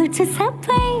भुल्छु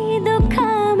सबै दुःख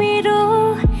मेरो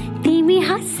तिमी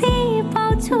हाँसी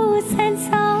पाउँछु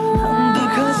संसार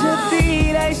दुःख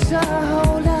जतिलाई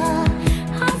सहाउला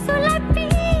हाँसोलाई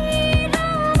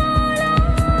पिराउला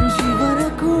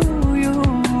जीवनको यो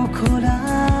खोला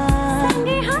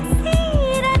सँगै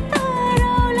हाँसेर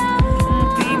तराउला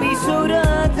तिमी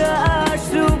सुरत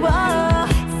आँसुमा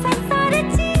संसार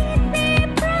जित्ने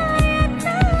प्रयत्न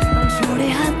छोडे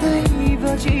हातै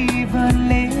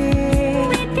जीवनले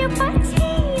मृत्यु पछि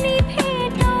नि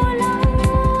भेटौला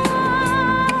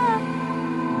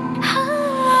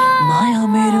माया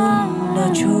मेरो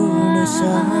नछोड्नु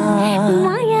सा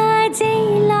माया जै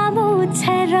लामो छ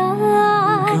र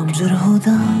कमजोर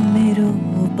हुँदा मेरो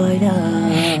पैरा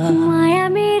माया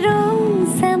मेरो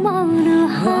समाउनु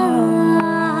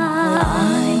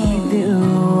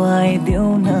आइदेऊ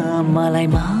न मलाई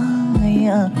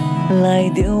माया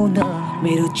लाइदेऊ न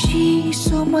मेरो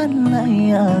चिसो मनलाई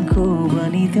आँखो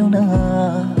बनिदेऊ न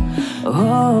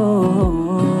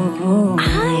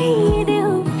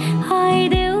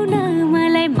आइदेऊ न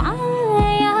मलाई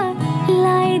माया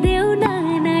लाइदेऊ न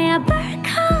नयाँ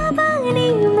बर्खा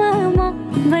बानीमा म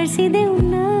बर्सिदेऊ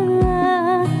न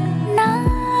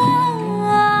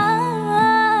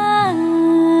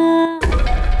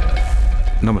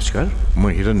नमस्कार म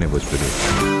हिरण्य भोजपुरी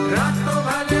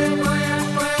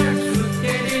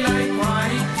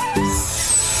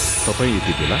तपाईँ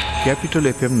यति बेला क्यापिटल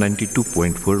FM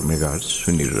 92.4 मेगाहर्ज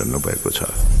सुनिरहनु भएको छ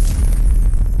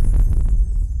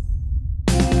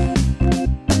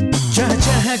जहाँ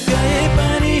जहाँ गए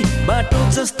पनि बाटो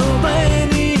जस्तो भए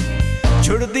नि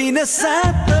छोड्दिन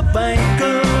साथ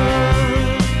तपाईँको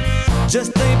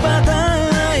जस्तै बाधा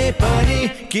आए पनि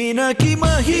किनकि म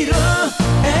हिरो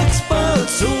एक्सपर्ट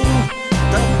छु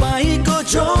तपाईँको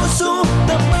जोसु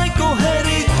तपाईँको हर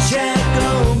इच्छाको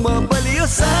म बलियो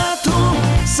साथ हुँ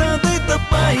सधैँ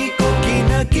तपाईँको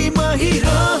किनकि म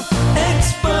हिरो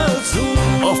एक्सपर्ट छु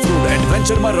अफ-रोड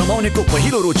एडभेन्चरमा रमाउनेको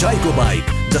पहिलो रोचाइको बाइक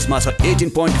जसमा छ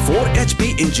 18.4 HP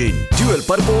engine dual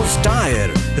purpose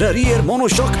tyre र रियर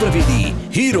मोनोसक प्रविधि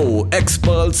हिरो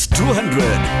एक्सपल्स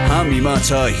 200 हामीमा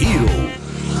छ हिरो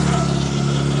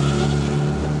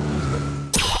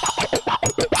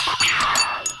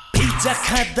पिज्जा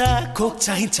खाँदा कोक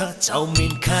चाहिन्छ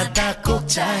चाउमिन खाँदा कोक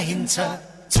चाहिन्छ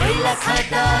छोइला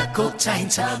खाँदा कोक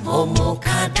चाहिन्छ मोमो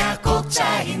खाँदा कोक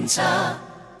चाहिन्छ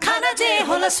खाना जे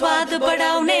होला स्वाद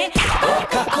बढाउने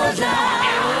Coca Cola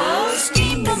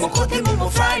steam momo kothey momo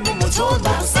fry momo jhol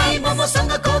साई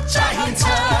मोमोसँग कोक चाहिन्छ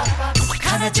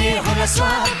खाना जे होला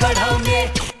स्वाद बढाउने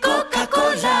Coca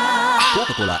Cola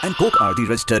Coca-Cola and Coke are the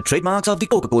registered trademarks of the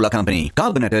Coca-Cola Company.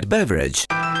 Carbonated beverage.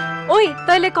 ओइ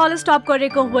तैले कलेज स्टप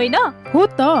गरेको होइन हो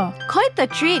त खै त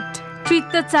ट्रिट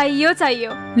त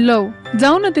चाहियो लौ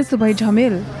जाऊ न त्यसो भए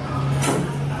झमेल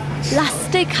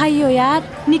लास्टै खाइयो यार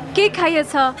निकै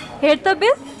खाइएछ हेर त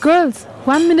बिल गर्ल्स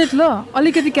 1 मिनेट ल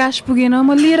अलिकति क्याश पुगेन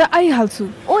म लिएर आइहाल्छु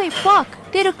ओइ फक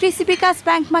तेरो कृषि विकास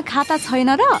ब्याङ्कमा खाता छैन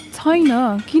र छैन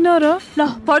किन र ल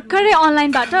भर्खरै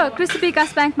अनलाइनबाट कृषि विकास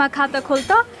ब्याङ्कमा खाता खोल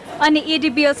त अनि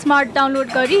एडीबीएल स्मार्ट डाउनलोड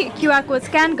गरी क्यूआर कोड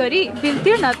स्क्यान गरी बिल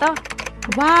तिर्न त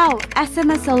wow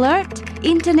SMS alert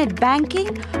internet banking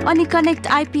अनि कनेक्ट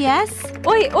आइपीएस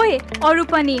ओइ अरु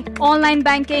पनि online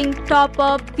banking top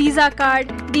up visa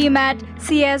card demat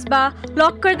सीएस बा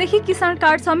लक्करदेखि किसान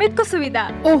कार्ड समेतको सुविधा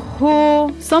ओहो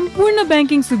सम्पूर्ण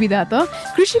ब्याङ्किङ सुविधा त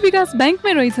कृषि विकास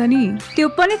ब्याङ्कमै रहेछ नि त्यो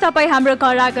पनि तपाईँ हाम्रो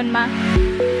घर आँगनमा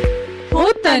हो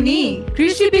त नि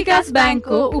कृषि विकास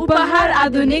ब्याङ्कको उपहार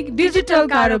आधुनिक डिजिटल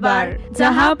कारोबार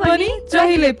जहाँ पनि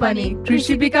जहिले पनि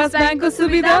कृषि विकास ब्याङ्कको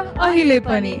सुविधा अहिले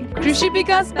पनि कृषि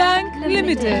विकास bank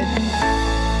limited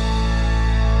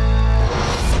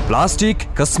plastic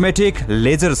cosmetic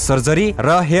laser surgery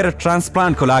र हेयर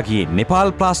ट्रान्सप्लान्टको लागि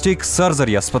नेपाल प्लास्टिक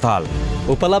सर्जरी अस्पताल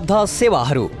उपलब्ध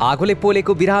सेवाहरू आगोले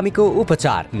पोलेको बिरामीको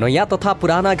उपचार नयाँ तथा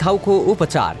पुराना घाउको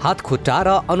उपचार हात खुट्टा र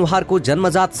अनुहारको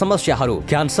जन्मजात समस्याहरू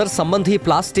क्यान्सर सम्बन्धी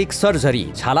प्लास्टिक सर्जरी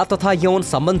छाला तथा यौन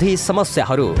सम्बन्धी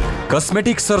समस्याहरू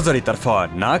कस्मेटिक सर्जरी तर्फ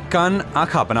नाक कान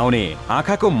आँखा बनाउने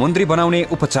आँखाको मुन्द्री बनाउने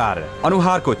उपचार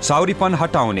अनुहारको चाउरीपन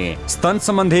हटाउने स्तन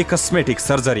सम्बन्धी कस्मेटिक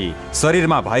सर्जरी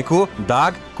शरीरमा भएको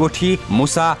दाग कोठी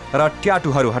मुसा र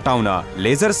ट्याटुहरू हटाउन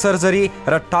लेजर सर्जरी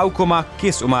र टाउकोमा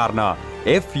केश उमार्न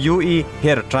FUE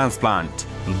हेयर ट्रान्सप्लान्ट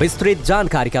विस्तृत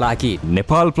जानकारीका लागि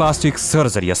नेपाल प्लास्टिक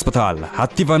सर्जरी अस्पताल,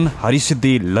 हात्तीवन,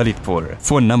 हरिसिद्धि, ललितपुर।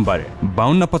 Phone number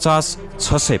 5250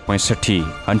 665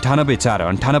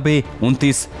 98498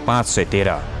 29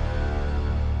 513।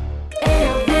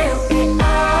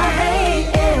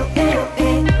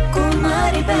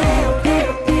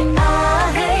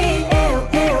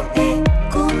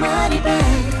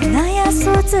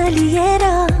 लिएर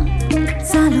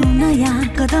चालौ नयाँ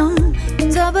कदम,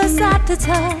 जब साथ छ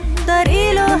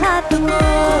दरिलो हातको।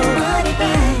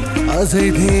 अझै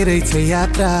धेरै छ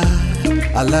यात्रा,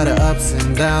 a lot of ups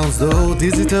and downs, though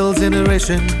digital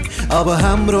generation अब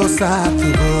हाम्रो साथ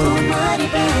हो।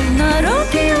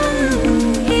 नरोक्यौ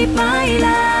यी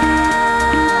पाइला,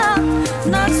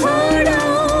 नछोडौ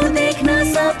देख्न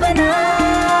सपना,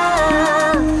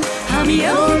 हामी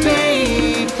एउटै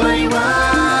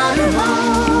परिवार हो,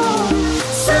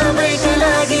 सबैका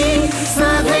लागि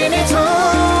सधैँ नै छौ।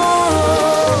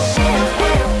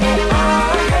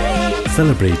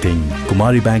 Celebrating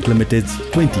Kumari Bank Limited's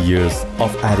 20 years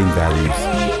of adding values.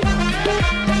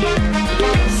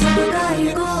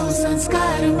 समुदायको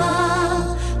संस्कारमा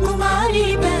कुमारी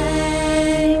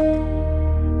बैंक।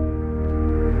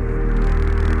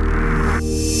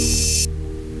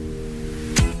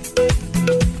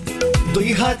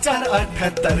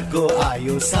 2078 को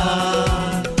आयो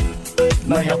साल,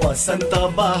 नयाँ वसन्त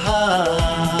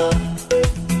बहार,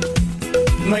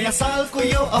 नयाँ सालको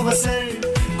यो अवसर,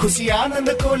 खुसी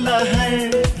आनन्दको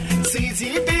लहर, सीजी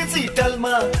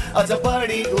डिजिटलमा अझ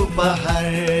बढी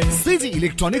उपहार। सीजी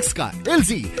इलेक्ट्रोनिक्स का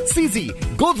एलजी, सीजी,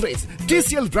 गोदरेज,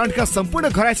 टीसीएल ब्रान्डका सम्पूर्ण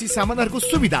घरायसी सामानहरूको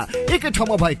सुविधा एकै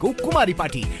ठाउँमा भएको कुमारी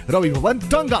पार्टी, रवि भवन,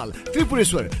 टंगाल,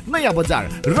 त्रिपुरेश्वर, नयाँ बजार,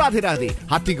 राधे राधे,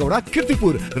 हात्तीगौडा,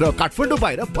 कीर्तिपुर र काठमाडौँ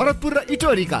बाहिर भरतपुर र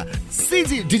इटोरीका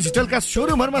सीजी डिजिटलका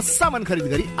सोरुमहरूमा सामान खरिद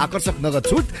गरी आकर्षक नगद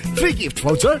छुट, free gift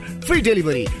voucher, free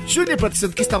delivery,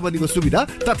 0% किस्ताबन्दीको सुविधा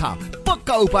तथा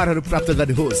पक्का उपहारहरू प्राप्त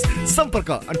गर्नुहोस्। सम्पर्क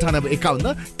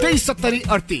 9851 2370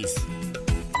 38।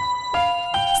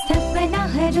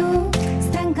 सपनाहरू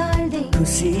सँगाल्दै,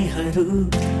 खुसीहरू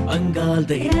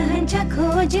अँगाल्दै रहन्छ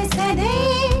खोज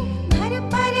सधैँ, भर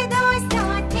पर्दो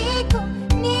साथीको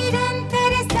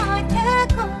निरन्तर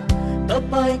साथको।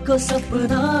 तपाईको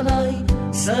सपनालाई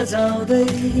सजाउँदै,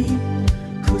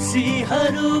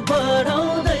 खुसीहरू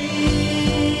बढाउँदै,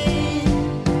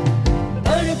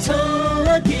 बढ्छौँ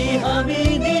अघि हामी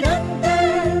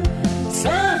निरन्तर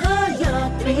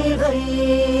सहयात्री भई।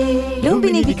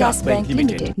 लुम्बिनी विकास बैंक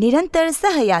लिमिटेड, निरन्तर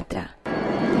सहयात्रा।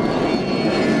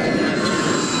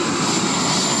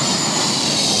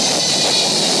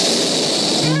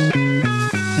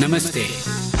 Namaste.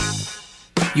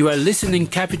 You are listening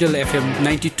Capital FM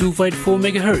 92.4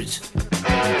 MHz,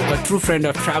 a true friend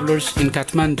of travelers in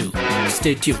Kathmandu.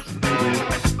 Stay tuned.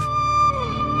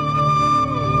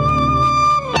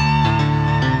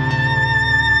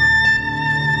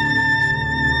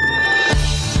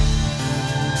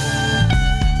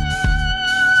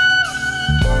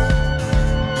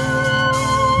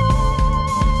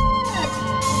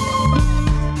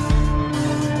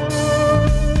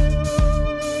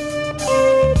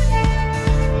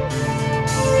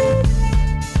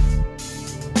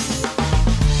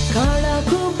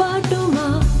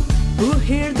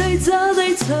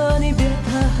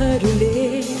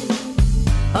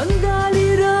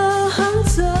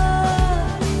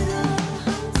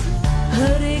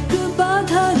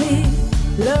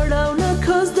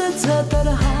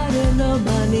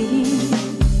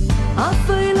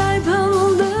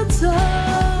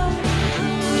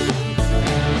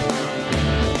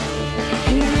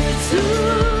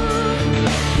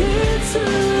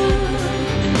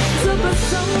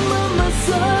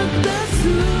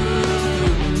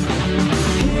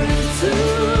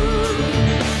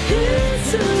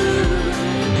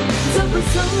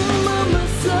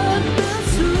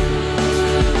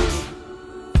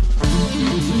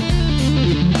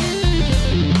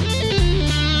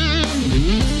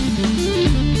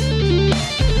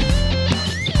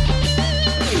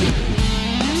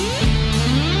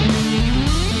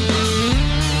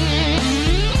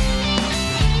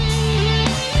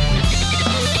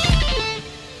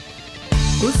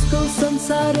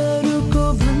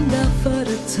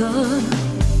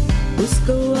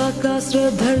 उसको आकाश र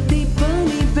धरती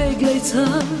पनि बेग्लै छ।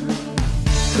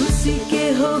 खुसी के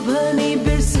हो भनी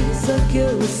बिर्सिसक्यो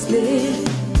उसले,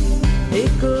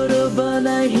 एकरो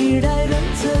बनाइ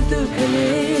हिँडाइरहन्छ दुःखले।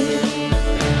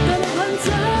 तर भन्छ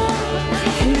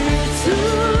हिँड्छु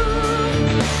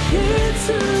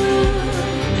हिँड्छु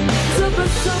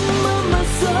जबसम्म म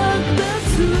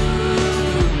सक्दछु,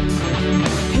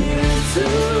 हिँड्छु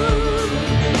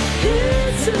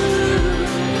हिँड्छु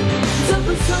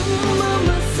जबसम्म म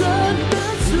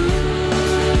सक्दछु।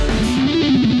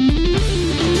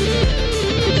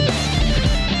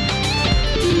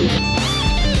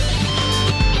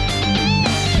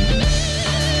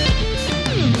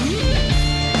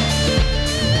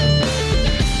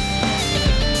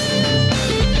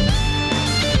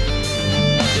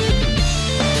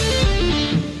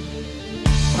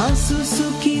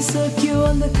 सक्यो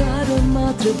अन्धकार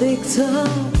मात्र देख्छ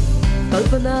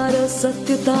कल्पना र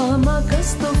सत्यतामा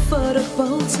कस्तो फरक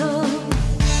पाउँछ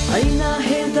ऐना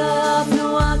हेर्दा आफ्नो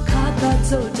आँखाका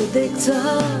चोट देख्छ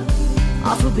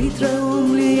आफूभित्र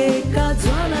उम्लिएका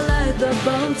ज्वालालाई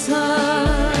दबाउँछ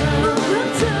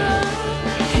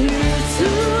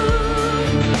हेर्छु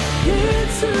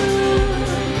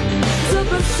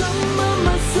जबसम्म म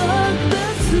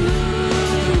सक्दछु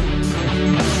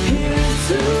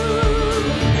हेर्छु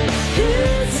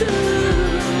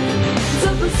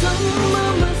जबसम्म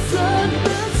म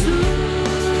सक्दछु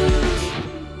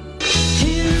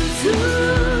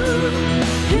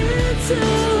हेर्छु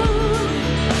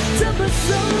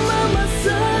जबसम्म म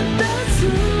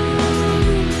सक्दछु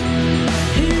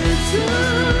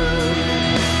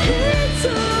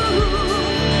हेर्छु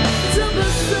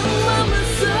जबसम्म म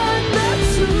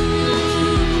सक्दछु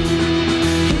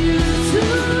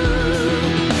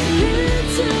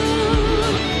हेर्छु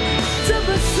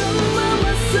जबसम्म म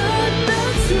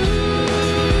सक्दछु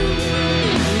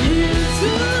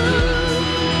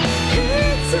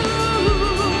हेर्छु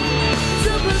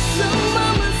जबसम्म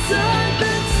म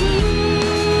सक्दछु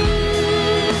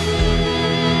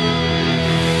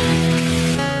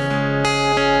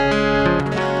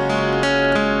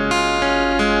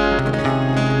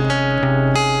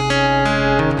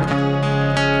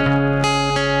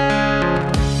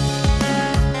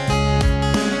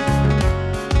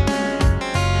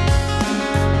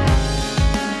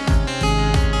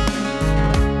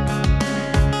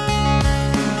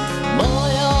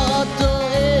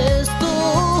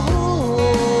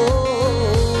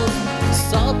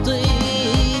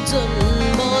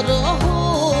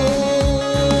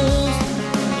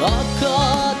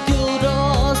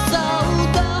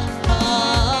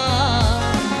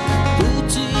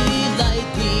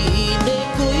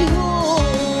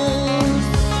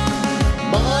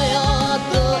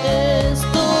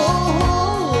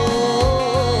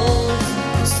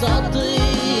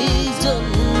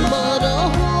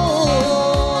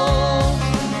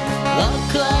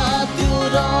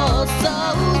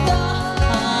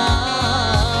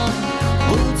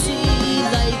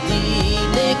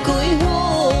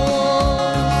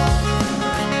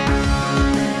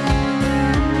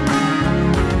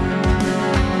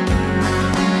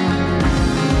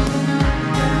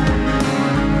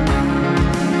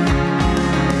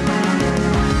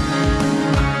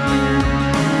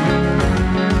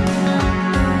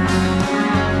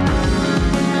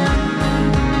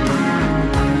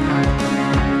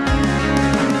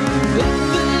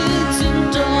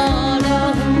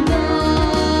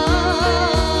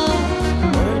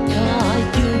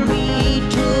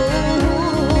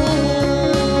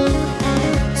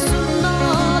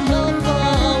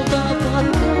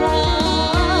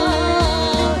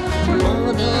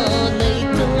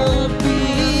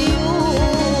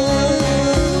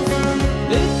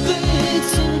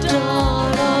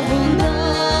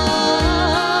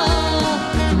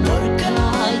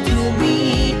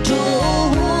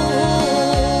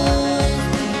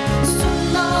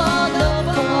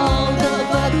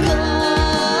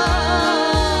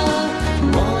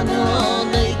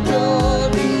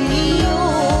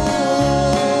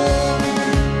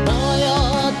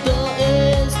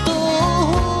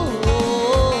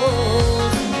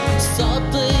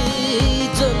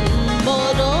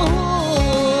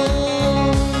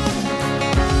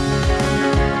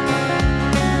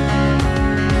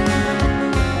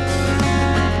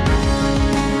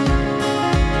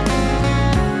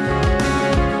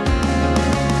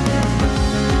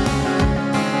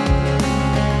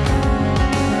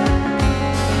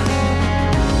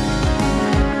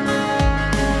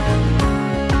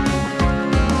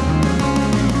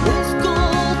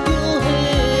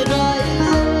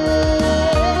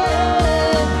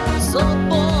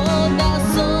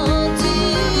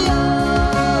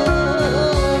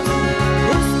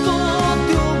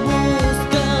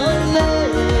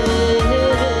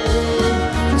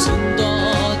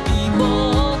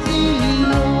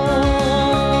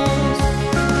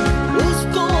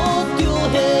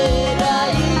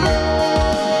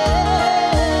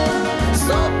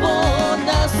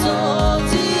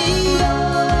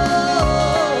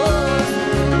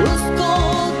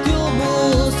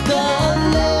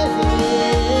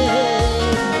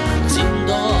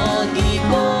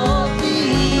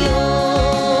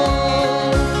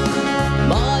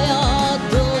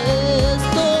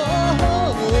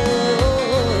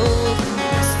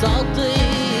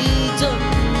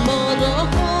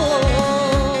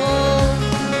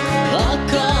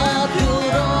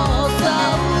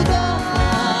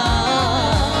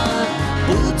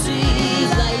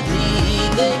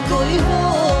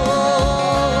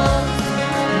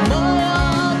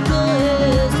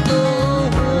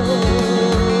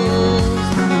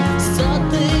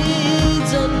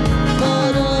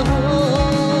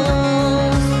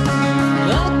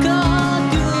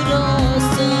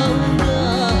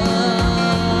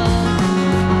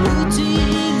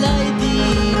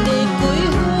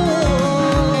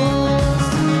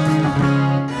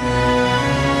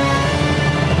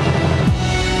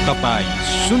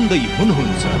सुन्दै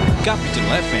हुनुहुन्छ क्यापिटल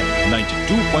एफएम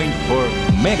 92.4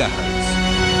 मेगाहर्ज।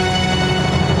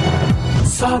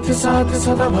 साथ साथ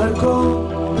सदाभरको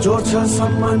जोड्छ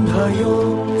सम्बन्ध यो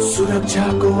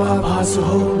सुरक्षाको आभास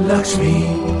हो लक्ष्मी।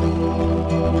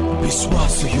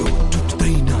 विश्वास यो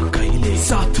टुट्दैन कहिले,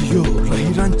 साथ यो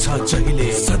रहिरहन्छ जहिले,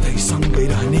 सधैँ सँगै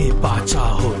रहने बाचा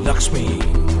हो लक्ष्मी।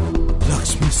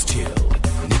 लक्ष्मी स्टिल,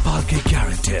 नेपालकै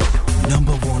ग्यारेन्टेड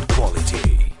नम्बर 1 क्वालिटी।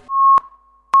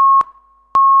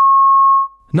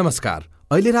 नमस्कार,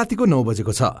 अहिले रातिको 9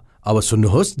 बजेको छ। अब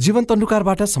सुन्नुहोस् जीवन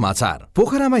तन्डुकारबाट समाचार।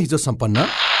 पोखरामा हिजो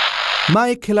सम्पन्नमा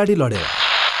एक खेलाडी लडेर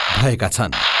भएका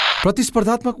छन्।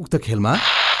 प्रतिस्पर्धात्मक उक्त खेलमा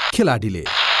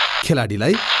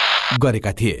खेलाडीलाई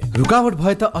गरेका थिए। रुकावट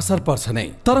भए त असर पर्छ नै,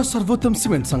 तर सर्वोत्तम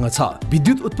सिमेन्टसँग छ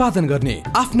विद्युत उत्पादन गर्ने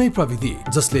आफ्नै प्रविधि,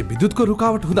 जसले विद्युतको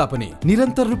रुकावट हुँदा पनि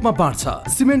निरन्तर रूपमा बाँड्छ।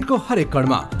 सिमेन्टको हरेक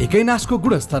कणमा एकै नासको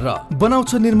गुणस्तर र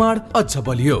बनाउँछ निर्माण अझ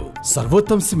बलियो।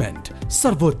 सर्वोत्तम सिमेन्ट,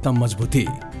 सर्वोत्तम मजबुती।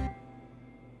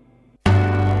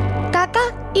 काका,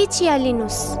 यी चिया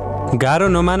लिनुस्। गाह्रो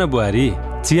नमान बुहारी,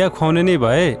 चिया खुवाउने नै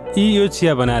भए यो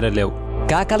चिया बनाएर ल्याऊ।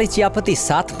 काकाले चियापत्ती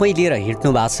साथमै लिएर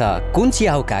हिँड्नु भएको छ। कुन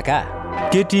चिया हो काका?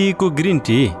 केटीको ग्रिन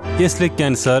टी। यसले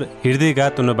क्यान्सर,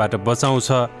 हृदयघात हुनबाट बचाउँछ,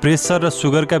 प्रेसर र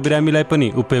सुगरका बिरामीलाई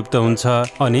पनि उपयुक्त हुन्छ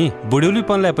अनि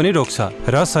बुढ्यौलीपनलाई पनि रोक्छ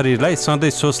र शरीरलाई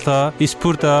सधैँ स्वस्थ,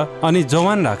 स्फूर्त अनि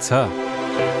जवान राख्छ।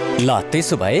 ल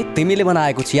त्यसो भए तिमीले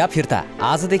बनाएको चिया फिर्ता।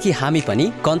 आजदेखि हामी पनि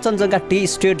कञ्चनजङ्घा टी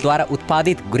स्टेटद्वारा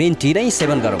उत्पादित ग्रिन टी नै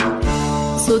सेवन गरौँ।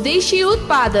 स्वदेशी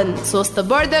उत्पादन,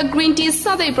 स्वस्थवर्धक ग्रिन टी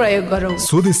सधैँ प्रयोग गरौँ।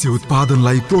 स्वदेशी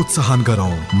उत्पादनलाई प्रोत्साहन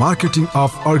गरौँ। Marketing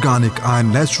of organic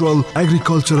and natural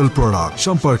agricultural product.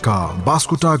 सम्पर्क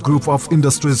Baskota group of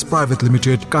industries private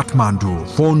limited, Kathmandu.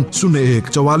 Phone 01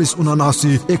 44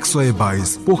 79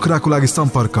 122। पोखराको लागि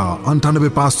सम्पर्क 98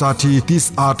 560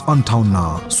 30 8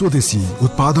 58। स्वदेशी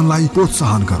उत्पादनलाई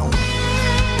प्रोत्साहन गरौँ।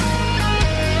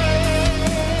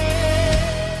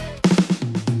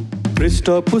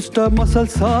 पृष्ठपुष्ठ मसल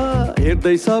छ,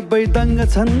 हेर्दै सबै दङ्ग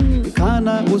छन्।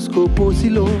 खाना उसको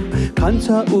पोसिलो,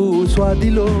 खान्छ ऊ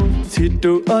स्वादिलो,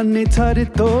 छिटो अनि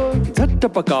छरितो, झट्ट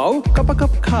पकाऊ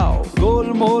कपकप खाऊ।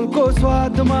 गोलमोलको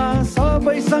स्वादमा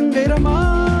सबै सँगै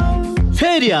रमाऊ।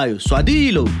 फेरि आयो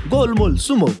स्वादिलो गोलमोल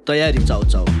सुमो, तयारी चाउ।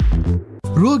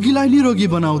 रोगीलाई निरोगी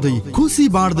बनाउँदै खुसी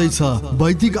बाँड्दैछ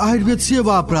वैदिक आयुर्वेद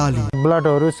सेवा प्रणाली।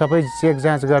 ब्लडहरू सबै चेक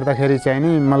जाँच गर्दाखेरि चाहिँ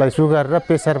नि मलाई सुगर र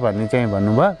प्रेसर भन्ने चाहिँ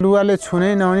भन्नुभयो। लुगाले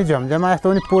छुनै नहुने झमझमा जस्तो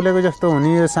पनि पोलेको जस्तो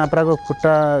हुने यो साँप्राको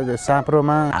खुट्टा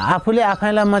साँप्रोमा। आफूले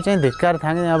आफैलाई म चाहिँ धिक्कार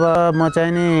थालेँ। अब म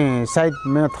चाहिँ नि सायद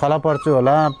थला पर्छु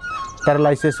होला,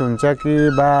 प्यारालाइसिस हुन्छ कि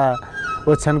बा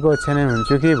ओछ्यानको ओछ्यानै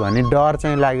हुन्छु कि भन्ने डर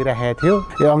चाहिँ लागिरहेको थियो।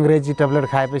 यो अङ्ग्रेजी ट्याब्लेट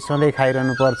खाएपछि सधैँ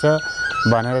खाइरहनु पर्छ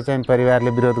भनेर चाहिँ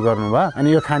परिवारले विरोध गर्नुभयो। अनि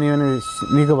यो खाने भने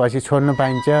निको भएपछि छोड्नु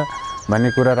पाइन्छ भन्ने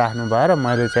कुरा राख्नु भयो र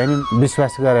मैले चाहिँ नि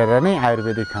विश्वास गरेर नै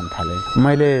आयुर्वेदिक खान थालेँ।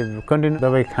 मैले कन्टिन्यू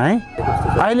दबाई खाएँ।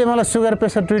 अहिले मलाई सुगर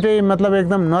प्रेसर दुइटै मतलब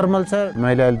एकदम नर्मल छ।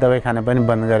 मैले अहिले दबाई खान पनि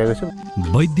बन्द गरेको छु।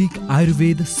 वैदिक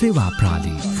आयुर्वेद सेवा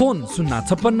प्रणाली। Phone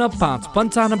 056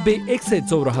 595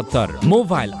 174,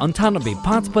 mobile 98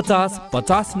 550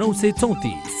 50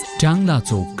 934। टाङ्ला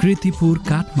चौक, कृतिपुर,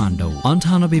 काठमाडौँ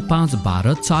 98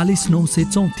 512 40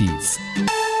 934।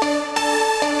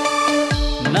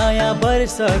 नयाँ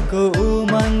वर्षको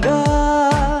उमङ्ग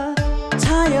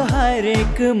छायो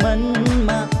हरेक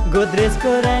मनमा,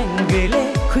 गोदरेजको रङ्गले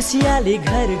खुसियाली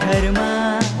घर घरमा।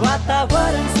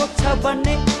 वातावरण स्वच्छ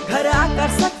बन्ने, घर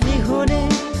आकर्षक नि हुने,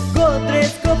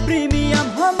 गोदरेजको प्रिमियम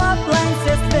होम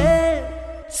अप्लायन्सेसले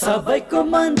सबैको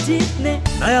मन जित्ने।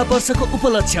 नयाँ वर्षको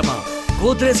उपलक्ष्यमा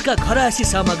गोदरेजका घरायसी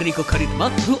सामग्रीको खरिदमा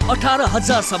रु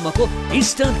 18,000 सम्मको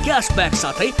इन्स्टन्ट क्यासब्याक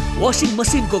साथै वासिङ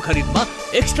मसिनको खरिदमा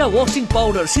एक्स्ट्रा वासिङ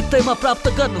पाउडर सित्तैमा प्राप्त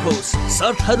गर्नुहोस्।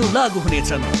 शर्तहरू लागू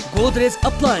हुनेछन्। Godrej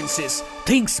appliances,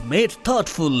 things made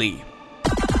थटफुल्ली।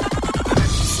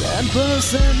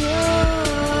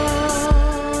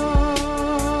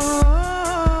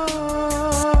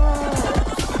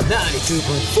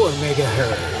 92.4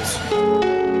 megahertz.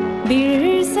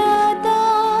 बिर्सदा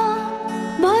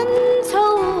भन्छौ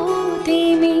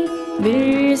तिमी,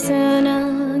 बिर्सन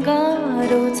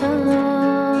गाह्रो छ।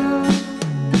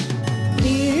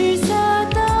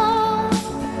 बिर्सदा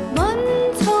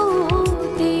भन्छौ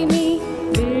तिमी,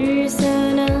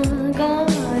 बिर्सन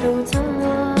गाह्रो छ।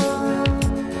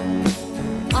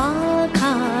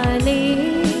 आँखाले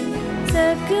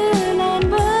सक्लान्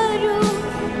बरु,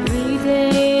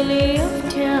 हृदयले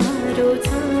अप्ठ्यारो छ।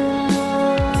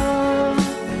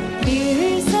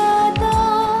 बिर्सदा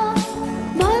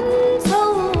भन्छौ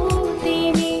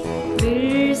तिमी,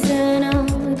 बिर्सन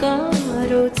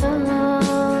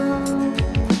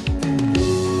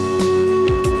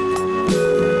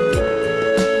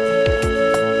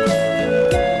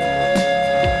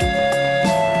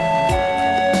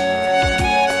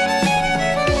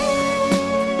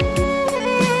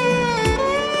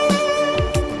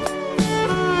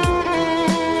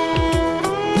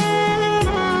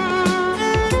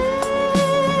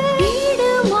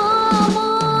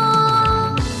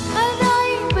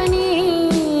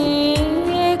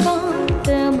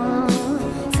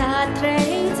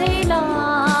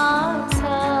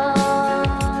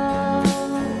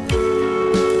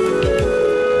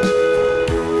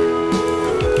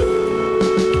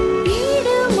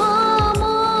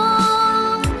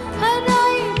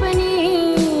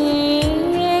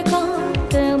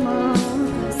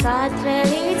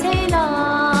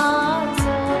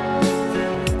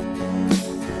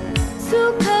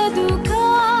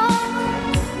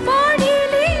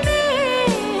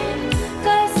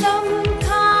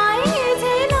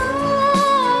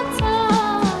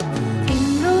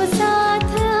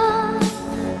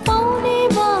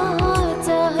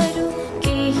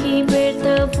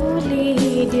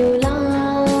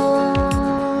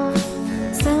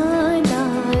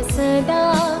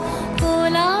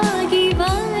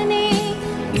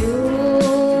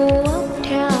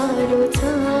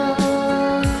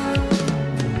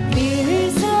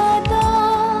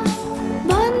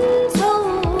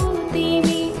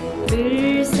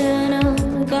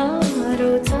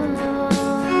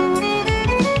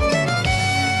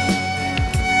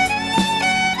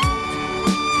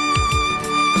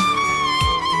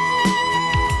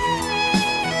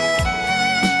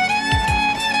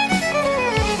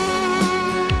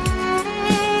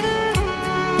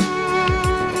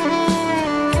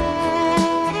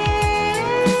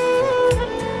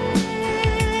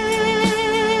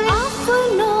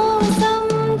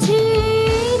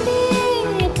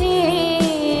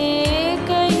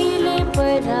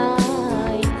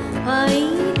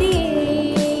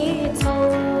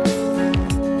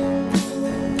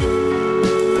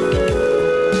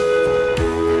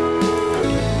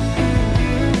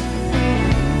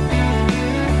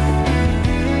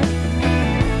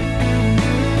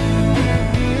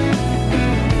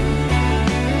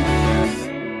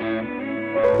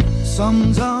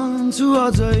सम्झन्छु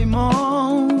अझै म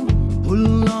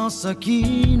भुल्न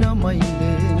सकिन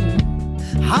मैले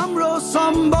हाम्रो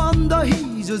सम्बन्ध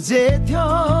हिजो जे थियो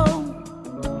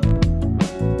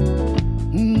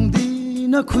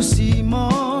हुँदिन खुसी म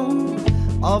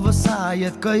अब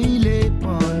सायद कहिले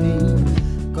पनि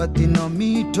कति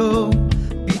नमिठो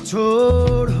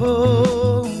बिछोड हो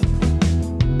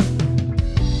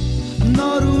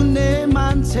नरुने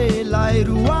मान्छेलाई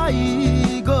रुवाई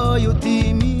गयो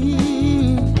तिमी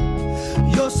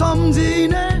यो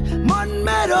सम्झिने मन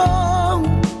मेरो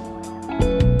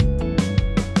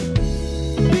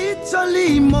बिचली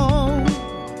म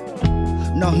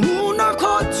नहुन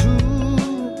खोज्छु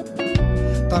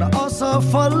तर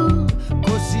असफल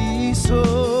कोसिस हो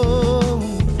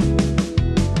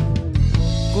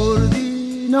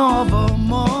कोर्दिन अब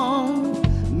म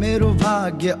मेरो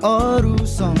भाग्य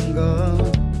अरूसँग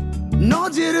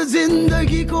नजिर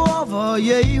जिन्दगीको अब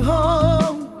यही हो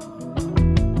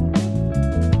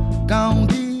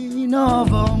गाउँदिन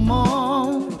अब म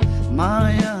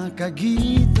मायाका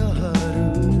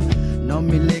गीतहरू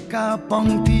नमिलेका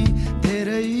पंक्ति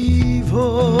धेरै भो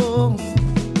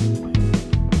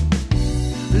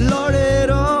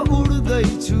लडेर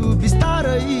उड्दैछु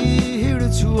बिस्तारै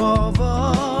हिँड्छु अब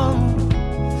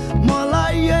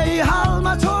मलाई यही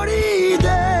हालमा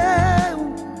छोडिदे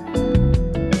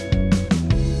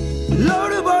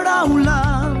लोड बढाउला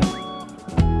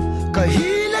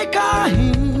कहिले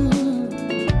काहीँ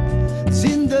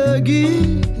जिन्दगी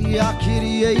आखिर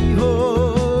यही हो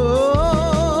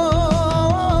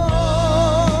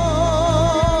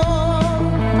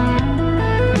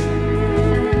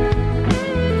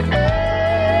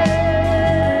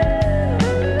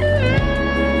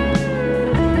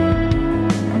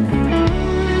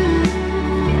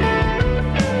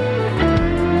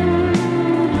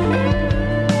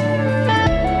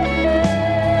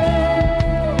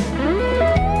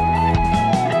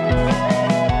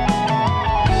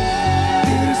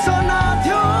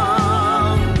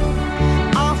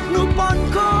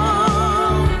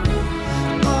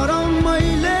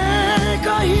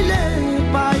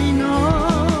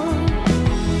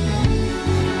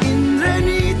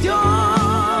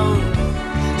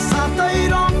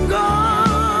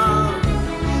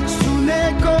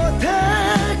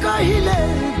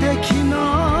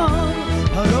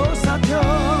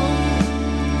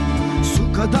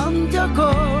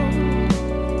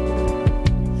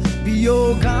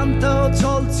योगान्त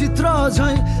चलचित्र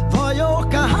झै भयो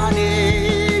कहानी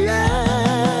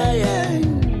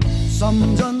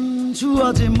सम्झन्छु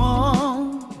अझै म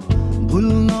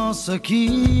भुल्न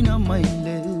सकिन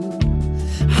मैले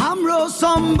हाम्रो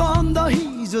सम्बन्ध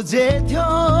हिजो जे थियो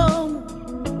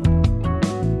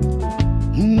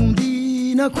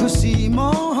हुँदिन खुसी म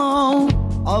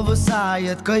अब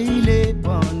सायद कहिले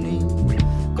पनि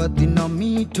कति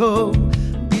नमिठो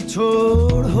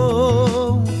बिछोड हो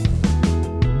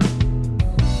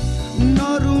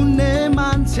नरुने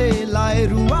मान्छेलाई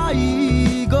रुवाई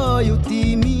गयो ती